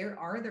 Like, where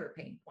are their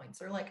pain points?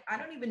 They're like, I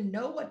don't even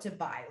know what to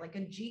buy. Like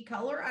a G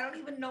color, I don't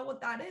even know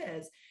what that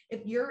is.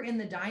 If you're in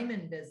the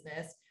diamond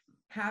business,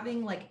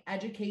 having like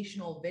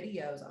educational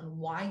videos on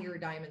why your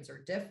diamonds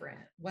are different,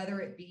 whether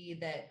it be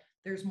that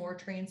there's more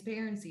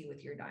transparency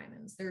with your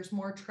diamonds, there's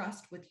more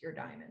trust with your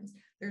diamonds,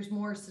 there's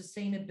more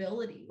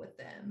sustainability with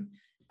them.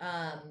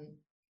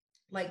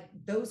 Like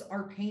those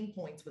are pain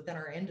points within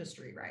our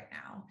industry right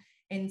now.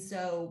 And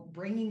so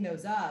bringing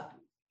those up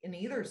in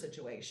either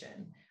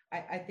situation,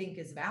 I think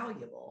is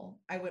valuable.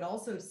 I would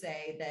also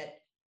say that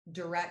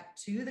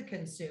direct to the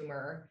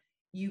consumer,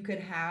 you could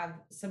have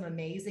some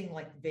amazing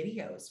like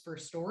videos for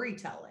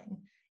storytelling.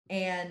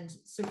 And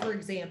so, for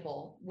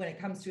example, when it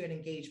comes to an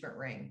engagement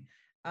ring,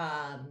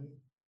 a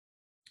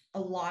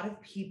lot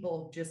of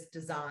people just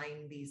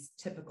design these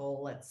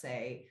typical, let's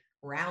say,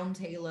 round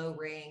halo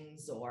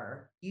rings,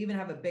 or you even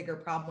have a bigger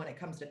problem when it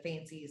comes to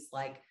fancies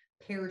like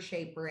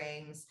pear-shaped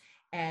rings.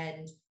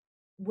 And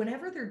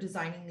whenever they're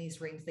designing these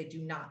rings, they do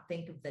not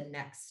think of the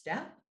next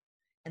step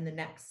and the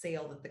next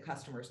sale that the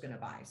customer is going to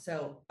buy.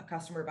 So a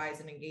customer buys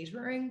an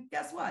engagement ring,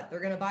 guess what?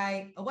 They're going to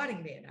buy a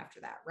wedding band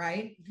after that,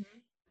 right? Mm-hmm.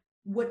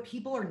 What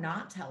people are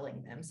not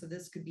telling them, so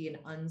this could be an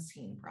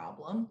unseen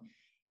problem,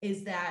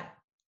 is that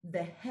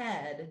the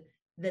head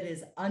that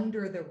is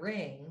under the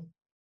ring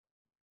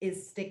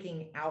is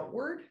sticking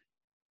outward,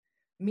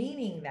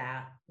 meaning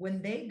that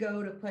when they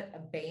go to put a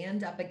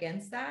band up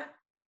against that,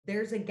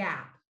 there's a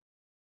gap.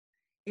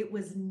 It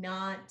was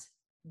not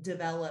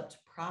developed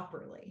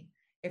properly.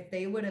 If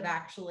they would have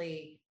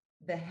actually,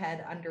 the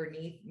head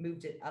underneath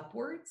moved it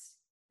upwards,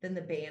 then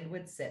the band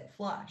would sit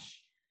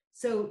flush.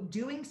 So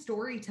doing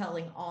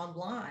storytelling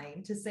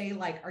online to say,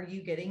 like, are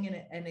you getting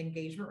an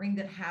engagement ring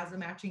that has a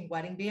matching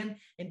wedding band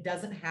and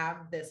doesn't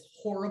have this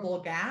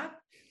horrible gap?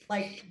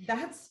 Like,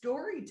 that's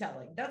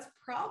storytelling. That's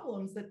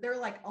problems that they're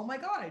like, oh my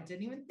God, I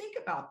didn't even think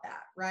about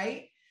that,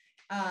 right?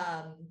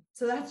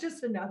 So that's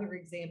just another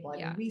example. I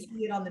mean, we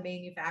see it on the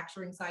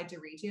manufacturing side to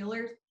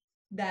retailers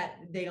that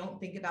they don't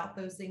think about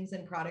those things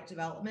in product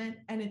development.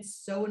 And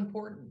it's so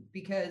important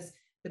because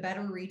the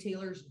better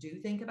retailers do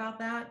think about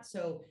that.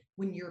 So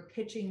when you're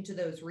pitching to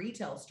those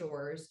retail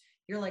stores,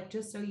 you're like,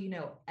 just so you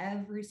know,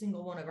 every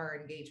single one of our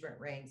engagement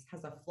rings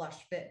has a flush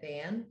fit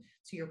band.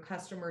 So your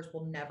customers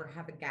will never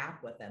have a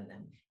gap within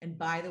them. And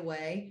by the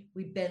way,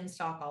 we bin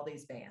stock all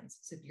these bands.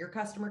 So if your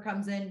customer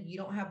comes in, you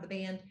don't have the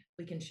band,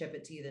 we can ship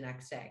it to you the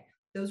next day.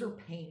 Those are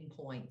pain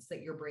points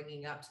that you're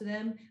bringing up to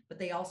them, but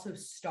they also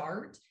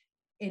start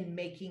in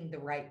making the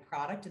right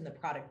product in the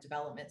product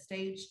development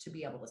stage to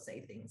be able to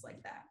say things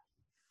like that.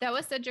 That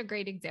was such a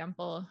great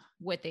example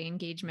with the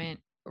engagement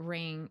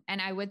ring.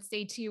 And I would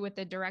say too, with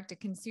the direct to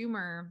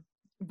consumer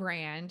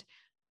brand,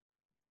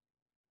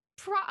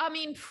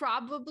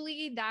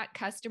 probably that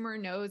customer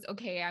knows,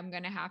 okay, I'm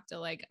going to have to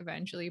like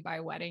eventually buy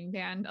a wedding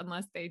band,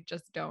 unless they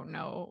just don't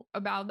know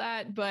about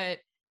that. But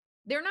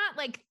they're not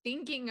like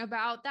thinking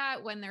about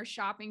that when they're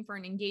shopping for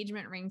an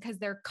engagement ring, because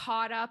they're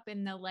caught up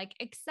in the like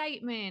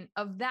excitement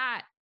of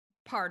that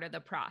part of the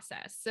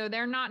process. So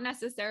they're not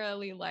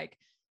necessarily like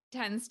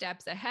 10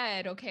 steps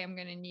ahead. Okay, I'm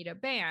going to need a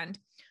band.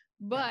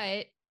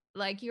 But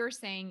like you're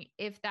saying,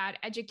 if that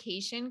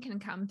education can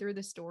come through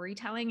the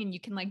storytelling and you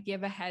can like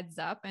give a heads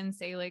up and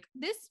say like,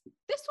 this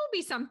will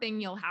be something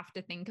you'll have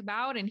to think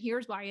about, and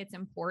here's why it's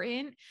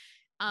important.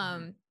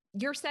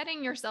 You're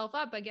setting yourself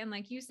up again,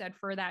 like you said,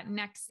 for that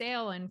next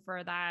sale and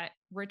for that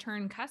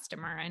return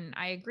customer. And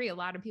I agree, a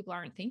lot of people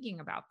aren't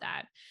thinking about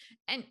that.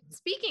 And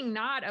speaking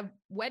not of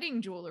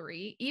wedding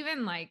jewelry,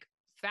 even like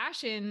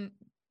fashion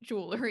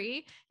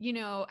jewelry,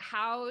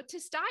 how to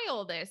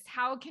style this,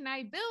 how can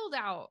I build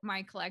out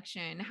my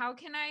collection, how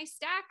can I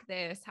stack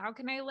this, how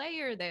can I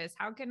layer this,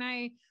 how can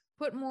I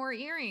put more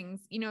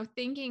earrings,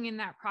 thinking in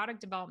that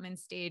product development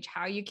stage,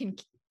 how you can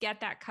get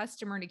that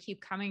customer to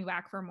keep coming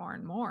back for more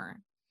and more.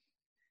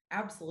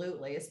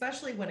 Absolutely.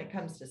 Especially when it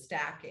comes to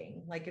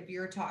stacking. Like if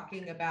you're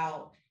talking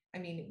about, I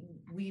mean,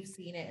 we've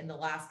seen it in the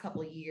last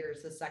couple of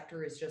years, the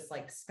sector is just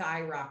like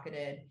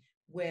skyrocketed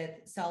with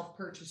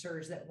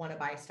self-purchasers that want to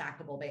buy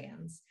stackable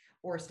bands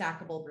or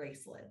stackable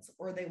bracelets,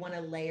 or they want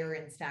to layer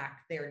and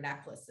stack their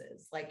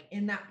necklaces. Like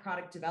in that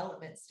product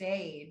development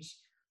stage,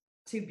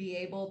 to be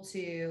able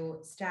to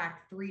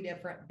stack 3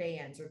 different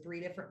bands or 3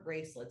 different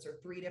bracelets or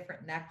 3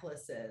 different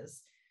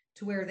necklaces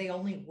to where they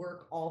only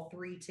work all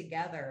 3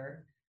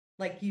 together.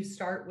 Like you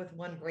start with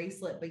 1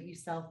 bracelet, but you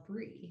sell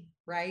 3,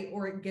 right?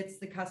 Or it gets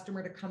the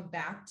customer to come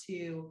back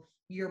to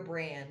your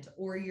brand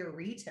or your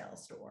retail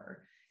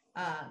store.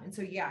 And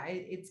so, yeah,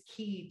 it's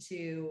key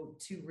to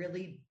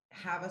really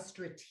have a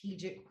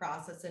strategic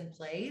process in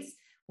place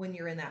when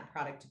you're in that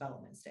product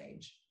development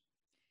stage.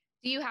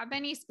 Do you have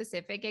any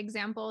specific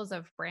examples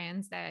of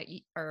brands that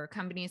or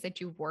companies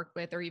that you've worked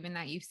with or even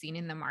that you've seen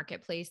in the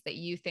marketplace that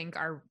you think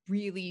are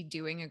really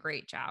doing a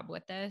great job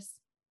with this?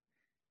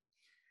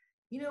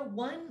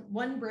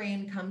 One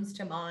brand comes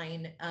to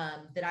mind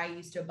that I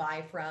used to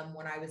buy from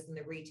when I was in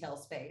the retail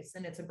space,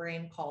 and it's a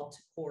brand called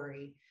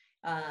Tacori.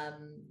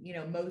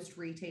 Most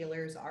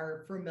retailers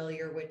are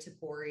familiar with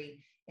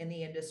Tacori in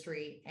the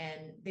industry,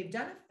 and they've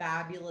done a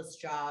fabulous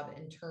job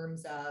in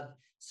terms of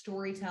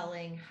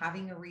storytelling,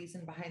 having a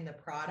reason behind the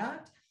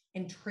product,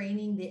 and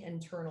training the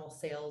internal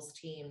sales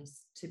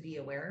teams to be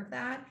aware of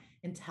that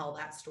and tell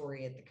that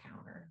story at the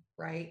counter,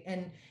 right?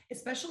 And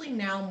especially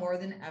now more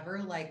than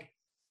ever, like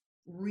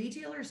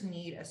retailers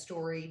need a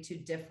story to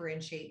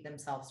differentiate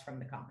themselves from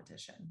the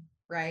competition,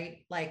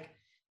 right? Like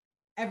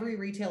every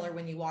retailer,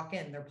 when you walk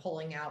in, they're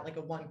pulling out like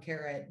a 1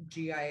 carat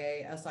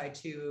GIA,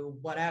 SI2,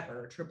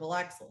 whatever, triple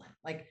excellent.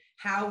 Like,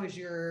 how is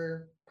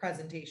your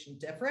presentation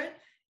different?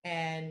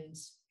 And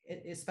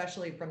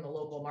especially from the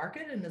local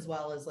market and as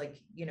well as like,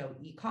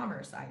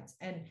 e-commerce sites.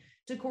 And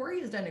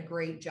Tacori has done a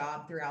great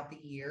job throughout the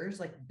years,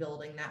 like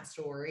building that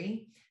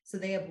story. So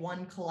they have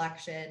one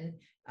collection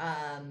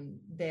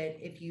that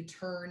if you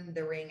turn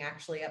the ring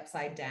actually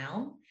upside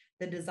down,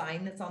 the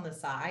design that's on the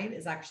side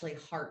is actually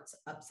hearts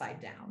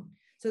upside down.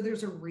 So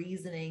there's a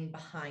reasoning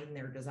behind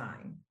their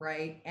design,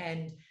 right?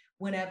 And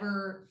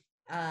whenever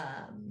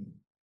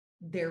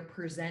they're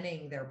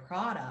presenting their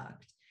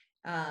product,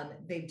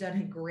 they've done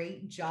a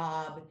great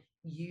job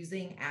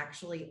using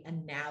actually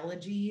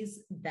analogies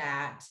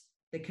that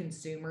the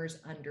consumers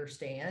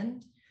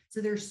understand.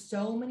 So there's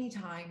so many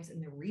times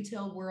in the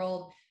retail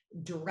world,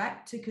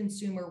 direct to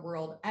consumer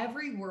world,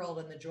 every world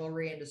in the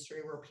jewelry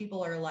industry where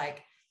people are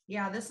like,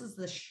 yeah, this is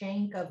the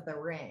shank of the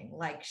ring.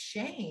 Like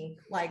shank,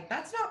 like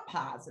that's not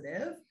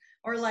positive.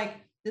 Or like,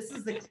 this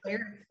is the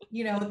clear,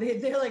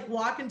 they like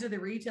walk into the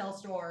retail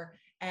store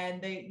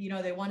and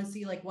they want to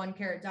see like 1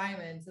 carat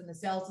diamonds, and the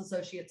sales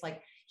associate's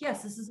like,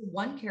 yes, this is a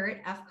 1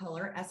 carat F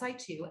color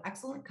SI2,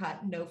 excellent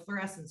cut, no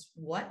fluorescence.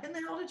 What in the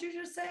hell did you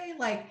just say?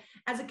 Like,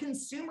 as a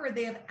consumer,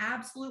 they have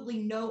absolutely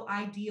no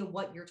idea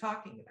what you're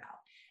talking about.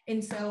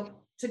 And so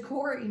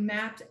Tacori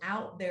mapped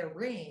out their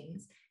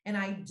rings and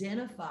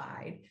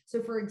identified.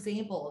 So for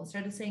example,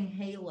 instead of saying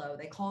halo,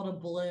 they call it a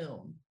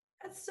bloom.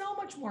 That's so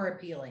much more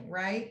appealing,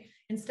 right?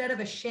 Instead of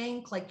a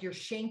shank, like you're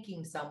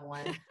shanking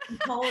someone,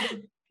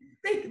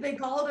 they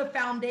call it a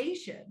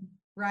foundation,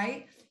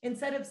 right?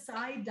 Instead of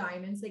side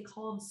diamonds, they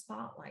call it a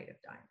spotlight of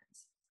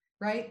diamonds,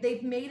 right?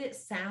 They've made it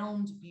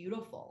sound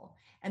beautiful.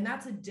 And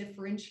that's a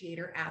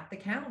differentiator at the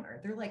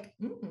counter. They're like,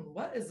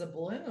 what is a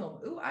bloom?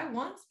 Ooh, I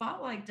want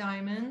spotlight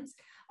diamonds.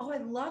 Oh, I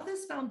love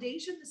this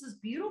foundation. This is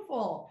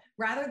beautiful.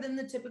 Rather than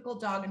the typical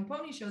dog and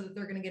pony show that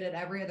they're going to get at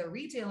every other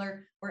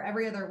retailer or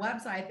every other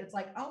website that's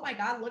like, oh my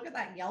God, look at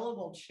that yellow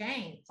gold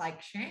shank,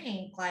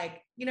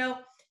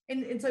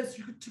 and so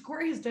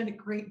Tacori has done a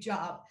great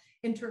job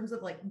in terms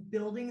of like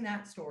building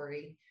that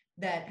story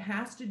that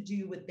has to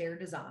do with their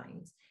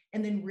designs,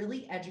 and then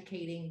really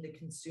educating the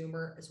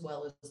consumer as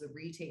well as the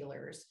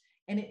retailers.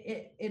 And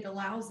it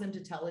allows them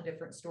to tell a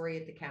different story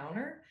at the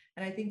counter.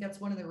 And I think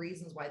that's one of the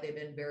reasons why they've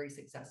been very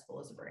successful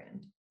as a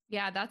brand.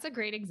 Yeah, that's a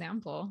great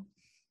example.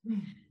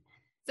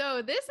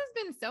 So this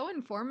has been so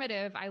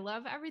informative. I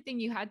love everything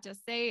you had to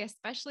say,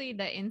 especially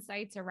the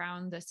insights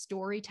around the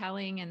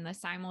storytelling and the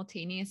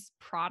simultaneous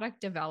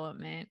product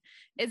development.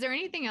 Is there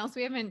anything else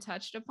we haven't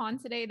touched upon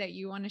today that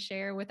you want to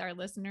share with our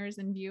listeners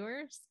and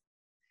viewers?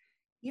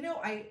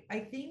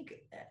 I think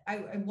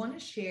I want to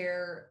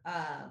share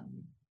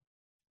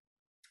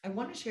I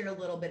want to share a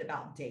little bit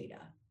about data.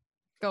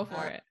 Go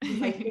for it.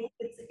 I think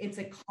it's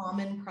a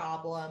common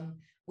problem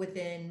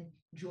within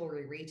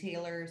jewelry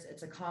retailers.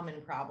 It's a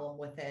common problem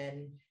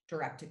within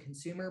direct to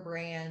consumer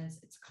brands.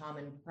 It's a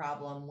common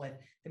problem with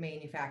the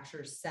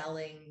manufacturers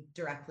selling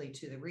directly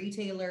to the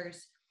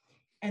retailers.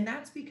 And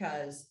that's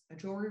because a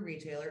jewelry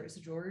retailer is a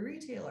jewelry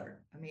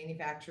retailer. A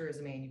manufacturer is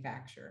a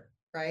manufacturer,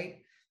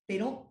 right? They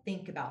don't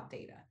think about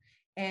data.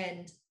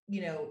 And,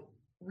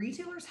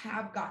 retailers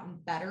have gotten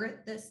better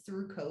at this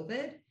through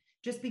COVID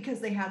just because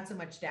they had so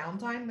much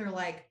downtime. They're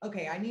like,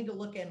 okay, I need to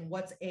look in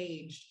what's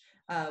aged,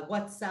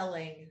 what's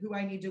selling, who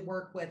I need to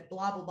work with,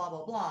 blah, blah, blah,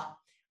 blah, blah.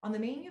 On the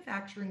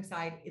manufacturing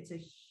side, it's a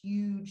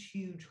huge,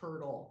 huge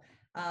hurdle.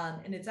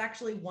 And it's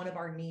actually one of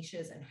our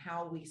niches, and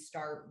how we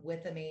start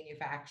with a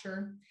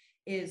manufacturer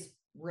is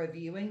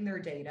reviewing their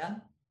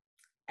data,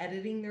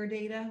 editing their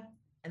data,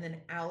 and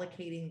then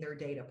allocating their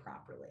data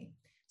properly.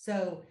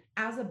 So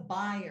as a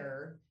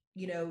buyer,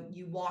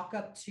 you walk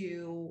up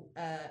to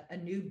a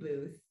new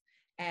booth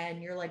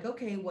and you're like,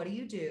 okay, what do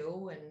you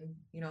do?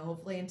 And,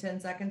 hopefully in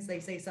 10 seconds, they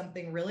say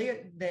something really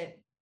that,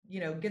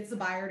 gets the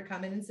buyer to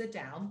come in and sit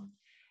down.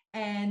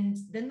 And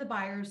then the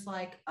buyer's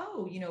like,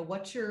 oh,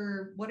 what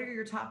are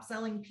your top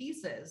selling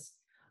pieces?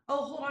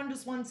 Oh, hold on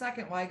just 1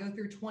 second while I go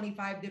through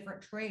 25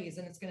 different trays,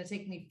 and it's going to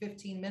take me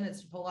 15 minutes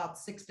to pull out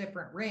 6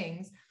 different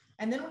rings.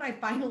 And then when I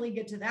finally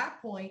get to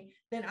that point,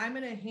 then I'm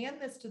going to hand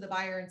this to the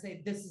buyer and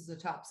say, this is the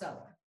top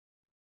seller.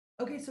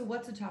 Okay, so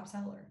what's a top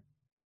seller?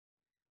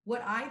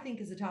 What I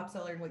think is a top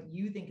seller and what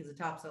you think is a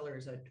top seller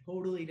is a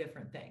totally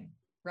different thing,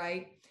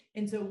 right?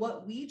 And so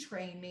what we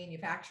train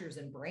manufacturers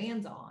and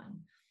brands on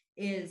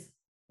is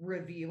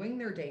reviewing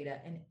their data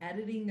and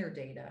editing their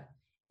data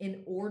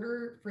in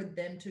order for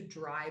them to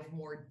drive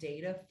more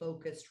data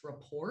focused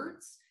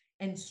reports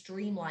and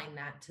streamline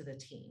that to the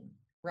team,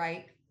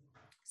 right?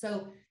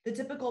 So the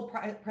typical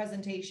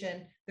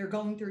presentation, they're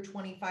going through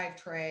 25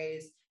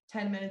 trays.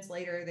 10 minutes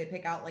later, they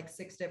pick out like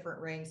 6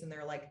 different rings and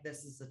they're like,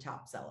 this is the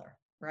top seller,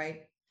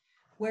 right?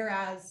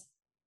 Whereas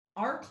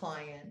our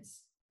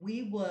clients,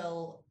 we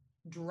will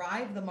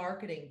drive the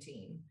marketing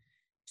team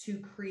to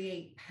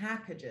create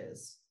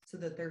packages so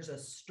that there's a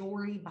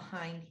story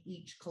behind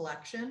each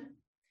collection.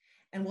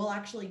 And we'll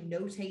actually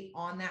notate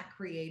on that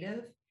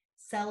creative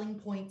selling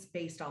points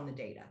based on the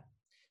data.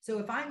 So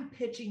if I'm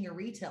pitching your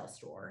retail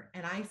store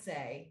and I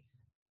say,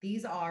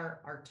 these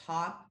are our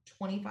top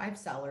 25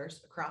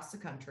 sellers across the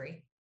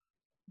country,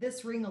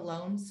 this ring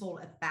alone sold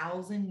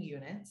 1,000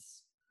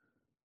 units.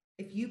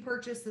 If you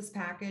purchase this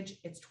package,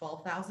 it's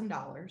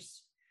 $12,000.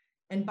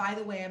 And by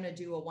the way, I'm going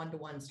to do a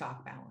 1-to-1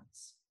 stock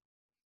balance.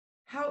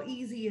 How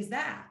easy is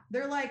that?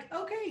 They're like,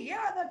 okay,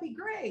 yeah, that'd be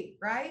great,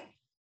 right?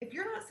 If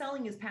you're not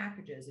selling as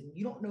packages and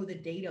you don't know the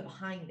data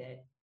behind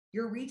it,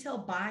 your retail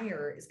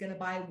buyer is going to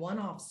buy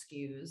one-off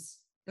SKUs.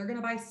 They're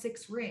going to buy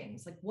 6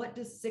 rings. Like, what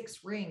does 6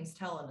 rings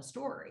tell in a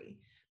story?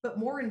 But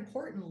more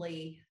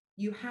importantly,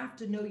 you have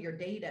to know your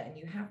data and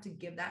you have to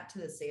give that to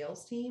the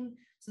sales team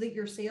so that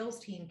your sales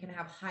team can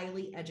have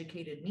highly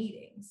educated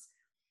meetings.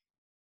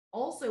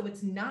 Also,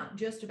 it's not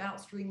just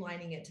about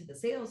streamlining it to the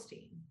sales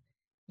team.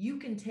 You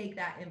can take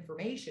that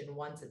information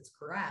once it's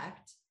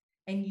correct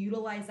and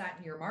utilize that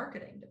in your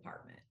marketing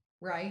department,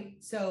 right?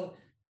 So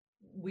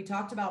we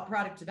talked about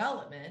product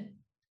development.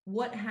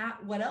 What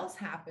else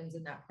happens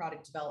in that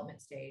product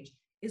development stage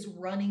is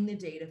running the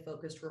data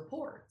focused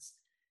reports.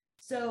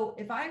 So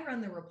if I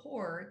run the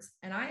reports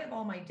and I have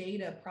all my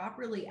data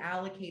properly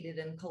allocated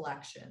in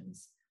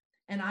collections,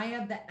 and I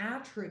have the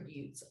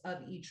attributes of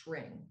each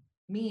ring,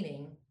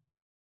 meaning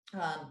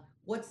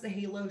what's the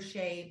halo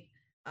shape,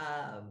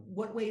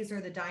 what ways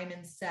are the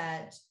diamonds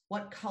set,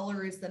 what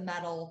color is the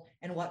metal,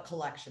 and what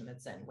collection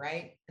it's in,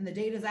 right? And the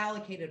data is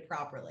allocated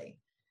properly.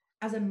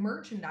 As a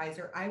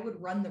merchandiser, I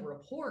would run the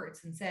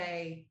reports and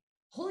say,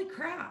 holy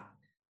crap,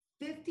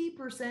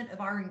 50% of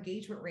our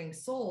engagement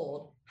rings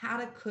sold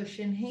had a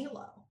cushion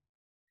halo.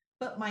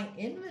 But my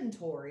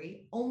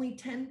inventory, only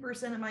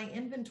 10% of my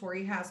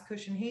inventory has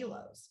cushion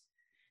halos.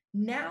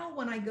 Now,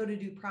 when I go to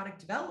do product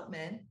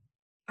development,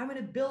 I'm going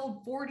to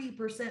build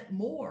 40%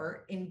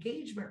 more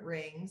engagement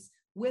rings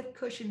with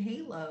cushion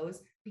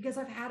halos because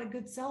I've had a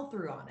good sell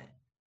through on it,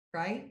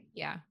 right?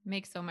 Yeah,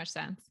 makes so much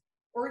sense.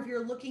 Or if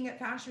you're looking at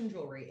fashion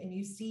jewelry and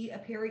you see a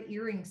pair of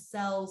earrings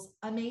sells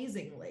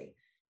amazingly,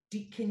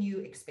 can you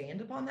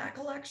expand upon that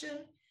collection?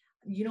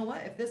 You know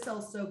what? If this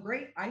sells so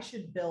great, I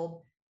should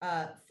build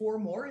 4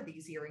 more of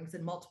these earrings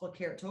in multiple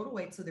carat total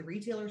weight so the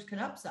retailers can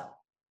upsell.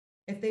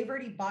 If they've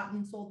already bought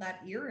and sold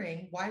that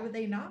earring, why would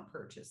they not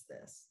purchase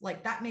this?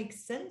 Like, that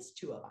makes sense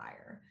to a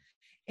buyer.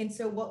 And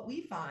so what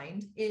we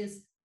find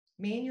is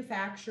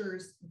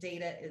manufacturers'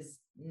 data is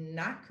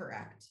not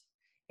correct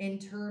in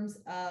terms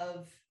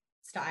of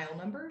style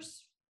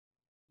numbers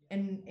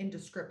and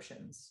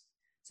descriptions.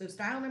 So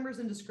style numbers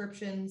and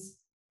descriptions,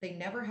 they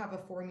never have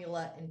a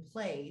formula in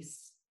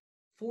place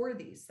for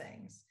these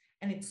things.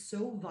 And it's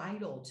so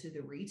vital to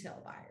the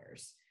retail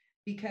buyers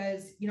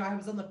because, you know, I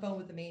was on the phone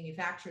with the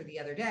manufacturer the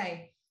other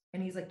day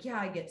and he's like, yeah,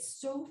 I get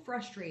so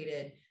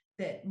frustrated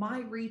that my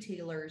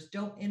retailers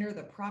don't enter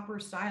the proper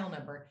style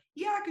number.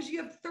 Yeah, because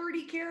you have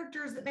 30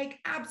 characters that make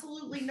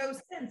absolutely no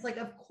sense. Like,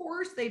 of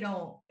course they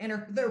don't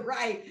enter the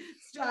right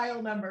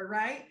style number,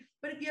 right?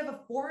 But if you have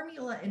a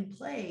formula in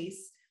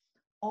place,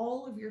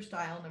 all of your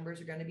style numbers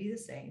are going to be the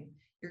same.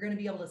 You're going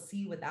to be able to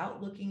see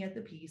without looking at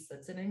the piece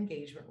that's an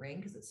engagement ring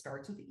because it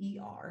starts with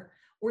ER,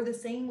 or the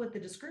same with the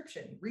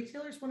description.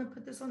 Retailers want to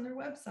put this on their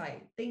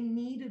website. They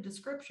need a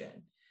description.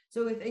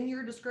 So if in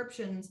your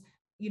descriptions,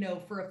 you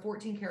know, for a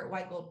 14 karat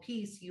white gold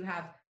piece, you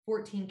have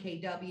 14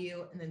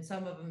 kW, and then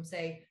some of them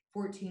say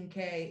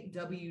 14K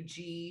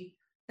WG,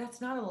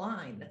 that's not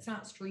aligned. That's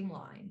not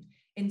streamlined.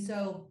 And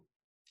so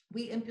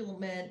we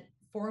implement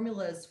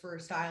formulas for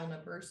style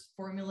numbers,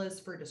 formulas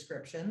for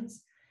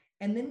descriptions,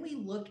 and then we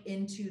look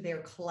into their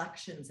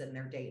collections and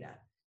their data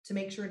to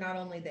make sure not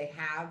only they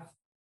have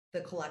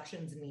the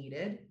collections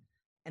needed,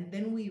 and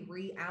then we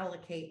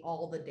reallocate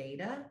all the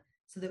data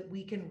so that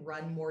we can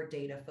run more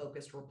data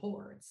focused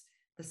reports.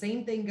 The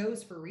same thing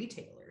goes for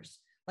retailers.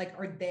 Like,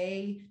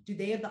 do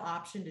they have the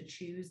option to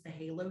choose the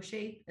halo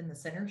shape and the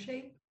center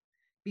shape?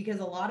 Because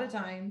a lot of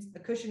times a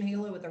cushion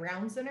halo with a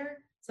round center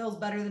sells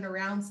better than a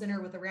round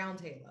center with a round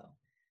halo.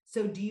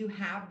 So do you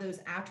have those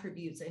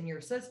attributes in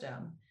your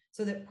system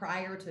so that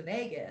prior to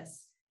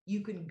Vegas,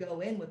 you can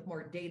go in with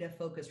more data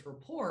focused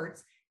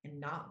reports and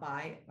not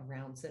buy a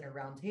round center,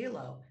 round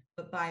halo,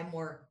 but buy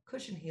more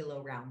cushion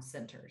halo round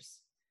centers?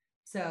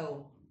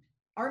 So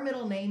our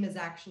middle name is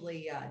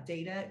actually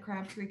Data at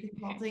Crabtree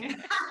Consulting.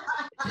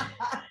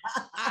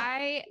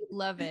 I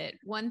love it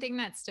One thing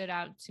that stood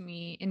out to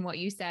me in what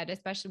you said,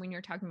 especially when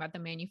you're talking about the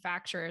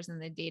manufacturers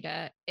and the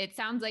data, it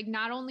sounds like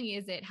not only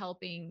is it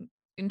helping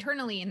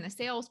internally in the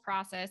sales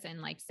process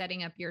and like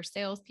setting up your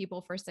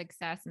salespeople for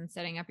success and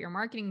setting up your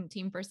marketing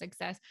team for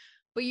success,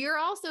 but you're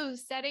also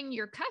setting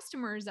your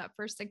customers up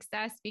for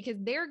success because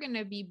they're going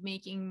to be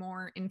making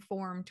more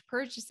informed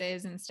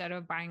purchases instead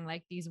of buying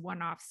like these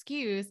one-off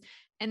SKUs,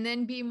 and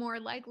then be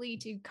more likely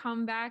to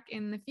come back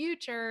in the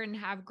future and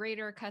have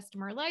greater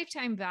customer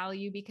lifetime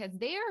value because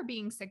they are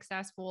being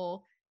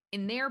successful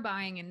in their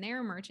buying and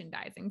their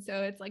merchandising.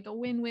 So it's like a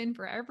win-win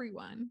for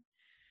everyone.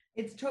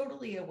 It's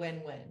totally a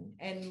win-win.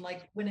 And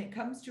like when it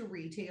comes to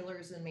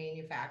retailers and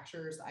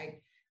manufacturers,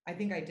 I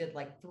think I did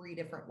like 3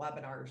 different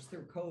webinars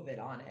through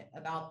COVID on it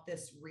about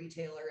this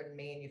retailer and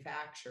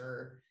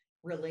manufacturer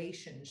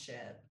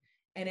relationship.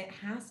 And it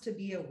has to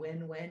be a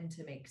win-win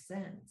to make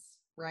sense,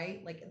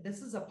 right? Like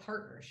this is a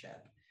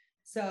partnership.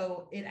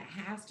 So it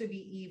has to be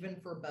even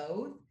for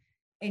both.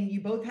 And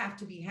you both have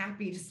to be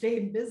happy to stay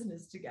in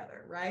business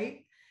together,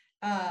 right?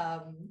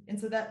 And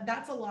so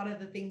that's a lot of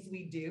the things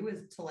we do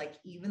is to like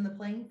even the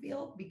playing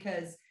field,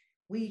 because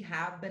we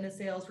have been a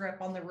sales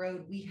rep on the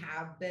road. We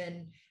have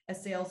been a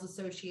sales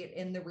associate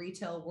in the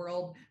retail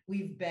world.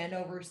 We've been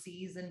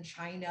overseas in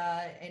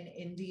China and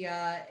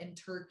India and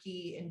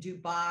Turkey and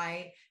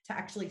Dubai to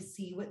actually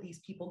see what these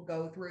people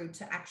go through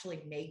to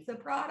actually make the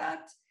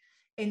product.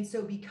 And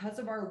so because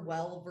of our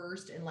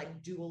well-versed and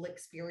like dual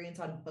experience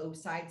on both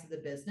sides of the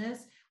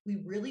business, we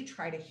really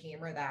try to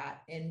hammer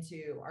that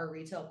into our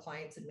retail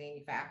clients and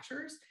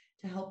manufacturers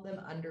to help them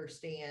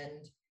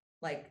understand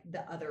like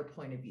the other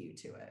point of view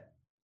to it.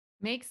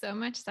 Makes so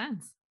much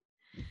sense.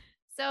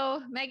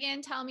 So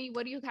Megan, tell me,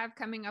 what do you have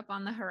coming up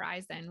on the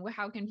horizon?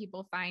 How can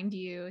people find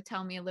you?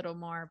 Tell me a little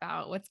more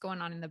about what's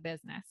going on in the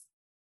business.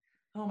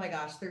 Oh my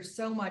gosh, there's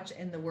so much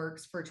in the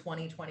works for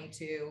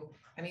 2022.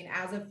 I mean,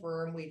 as a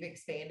firm, we've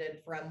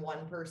expanded from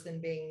 1 person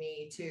being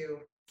me to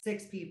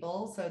 6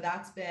 people. So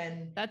that's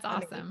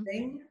awesome.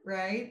 Amazing,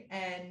 right?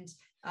 And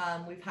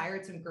we've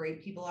hired some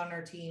great people on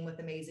our team with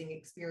amazing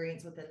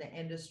experience within the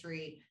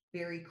industry,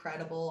 very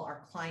credible.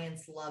 Our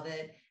clients love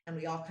it. And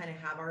we all kind of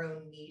have our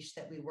own niche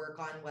that we work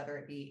on, whether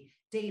it be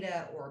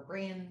data or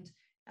brand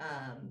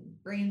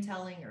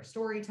telling or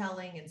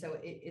storytelling. And so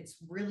it's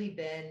really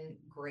been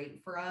great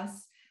for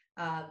us.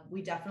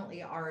 We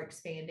definitely are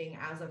expanding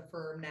as a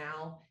firm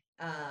now,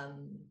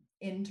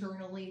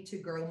 internally to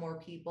grow more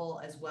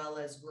people as well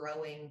as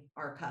growing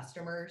our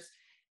customers.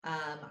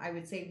 I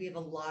would say we have a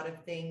lot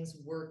of things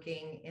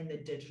working in the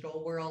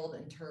digital world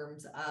in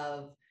terms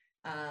of,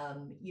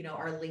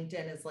 our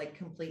LinkedIn is like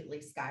completely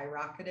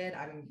skyrocketed.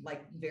 I'm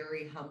like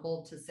very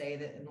humbled to say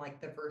that in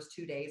like the first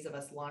 2 days of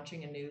us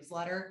launching a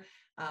newsletter,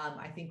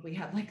 I think we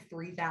have like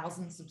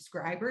 3,000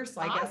 subscribers.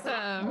 So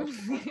awesome.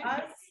 I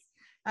guess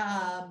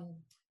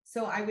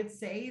so I would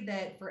say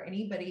that for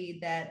anybody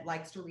that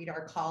likes to read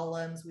our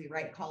columns, we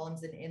write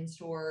columns in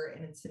InStore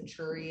and in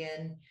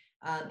Centurion.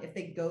 If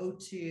they go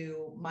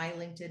to my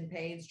LinkedIn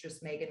page,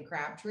 just Megan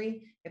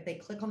Crabtree, if they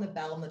click on the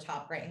bell in the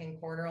top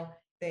right-hand corner,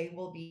 they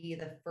will be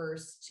the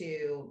first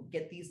to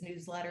get these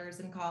newsletters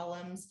and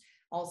columns.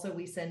 Also,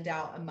 we send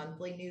out a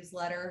monthly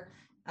newsletter.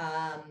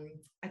 I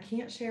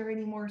can't share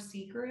any more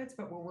secrets,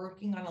 but we're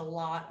working on a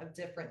lot of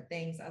different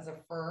things as a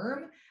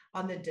firm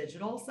on the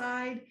digital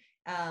side.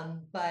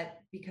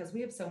 But because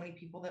we have so many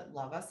people that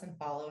love us and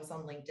follow us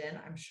on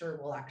LinkedIn, I'm sure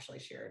we'll actually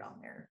share it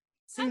on there.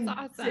 Soon,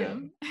 that's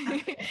awesome.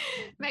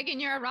 Megan,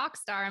 you're a rock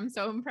star. I'm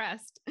so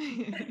impressed.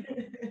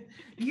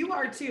 You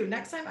are too.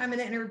 Next time I'm going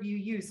to interview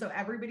you so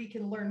everybody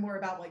can learn more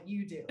about what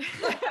you do.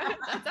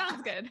 That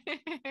sounds good.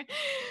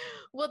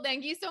 Well,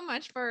 thank you so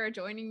much for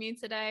joining me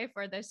today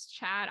for this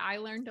chat. I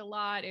learned a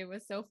lot. It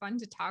was so fun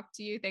to talk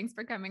to you. Thanks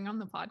for coming on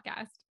the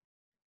podcast.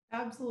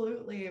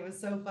 Absolutely. It was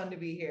so fun to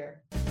be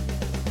here.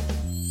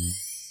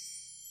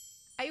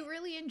 I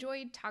really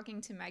enjoyed talking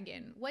to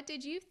Megan. What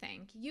did you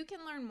think? You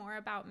can learn more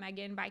about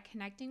Megan by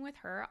connecting with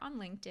her on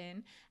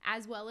LinkedIn,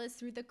 as well as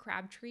through the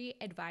Crabtree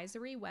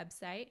Advisory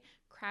website,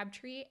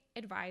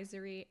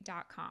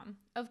 crabtreeadvisory.com.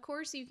 Of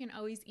course, you can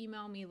always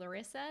email me,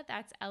 Larissa,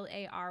 that's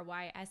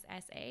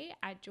LARYSSA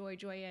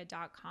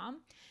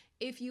 @joyjoya.com.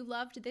 If you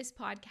loved this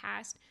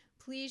podcast,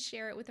 please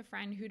share it with a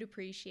friend who'd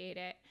appreciate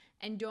it.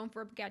 And don't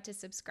forget to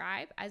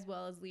subscribe, as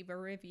well as leave a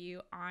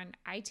review on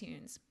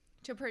iTunes.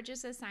 To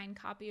purchase a signed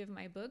copy of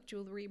my book,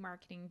 Jewelry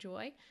Marketing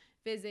Joy,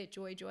 visit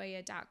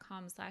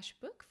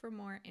joyjoya.com/book for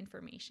more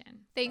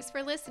information. Thanks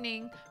for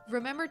listening.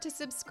 Remember to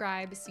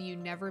subscribe so you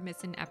never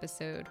miss an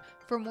episode.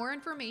 For more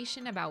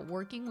information about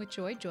working with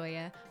Joy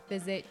Joya,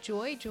 visit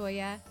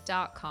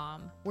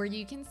joyjoya.com, where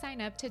you can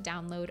sign up to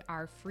download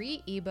our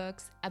free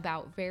ebooks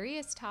about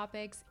various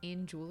topics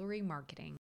in jewelry marketing.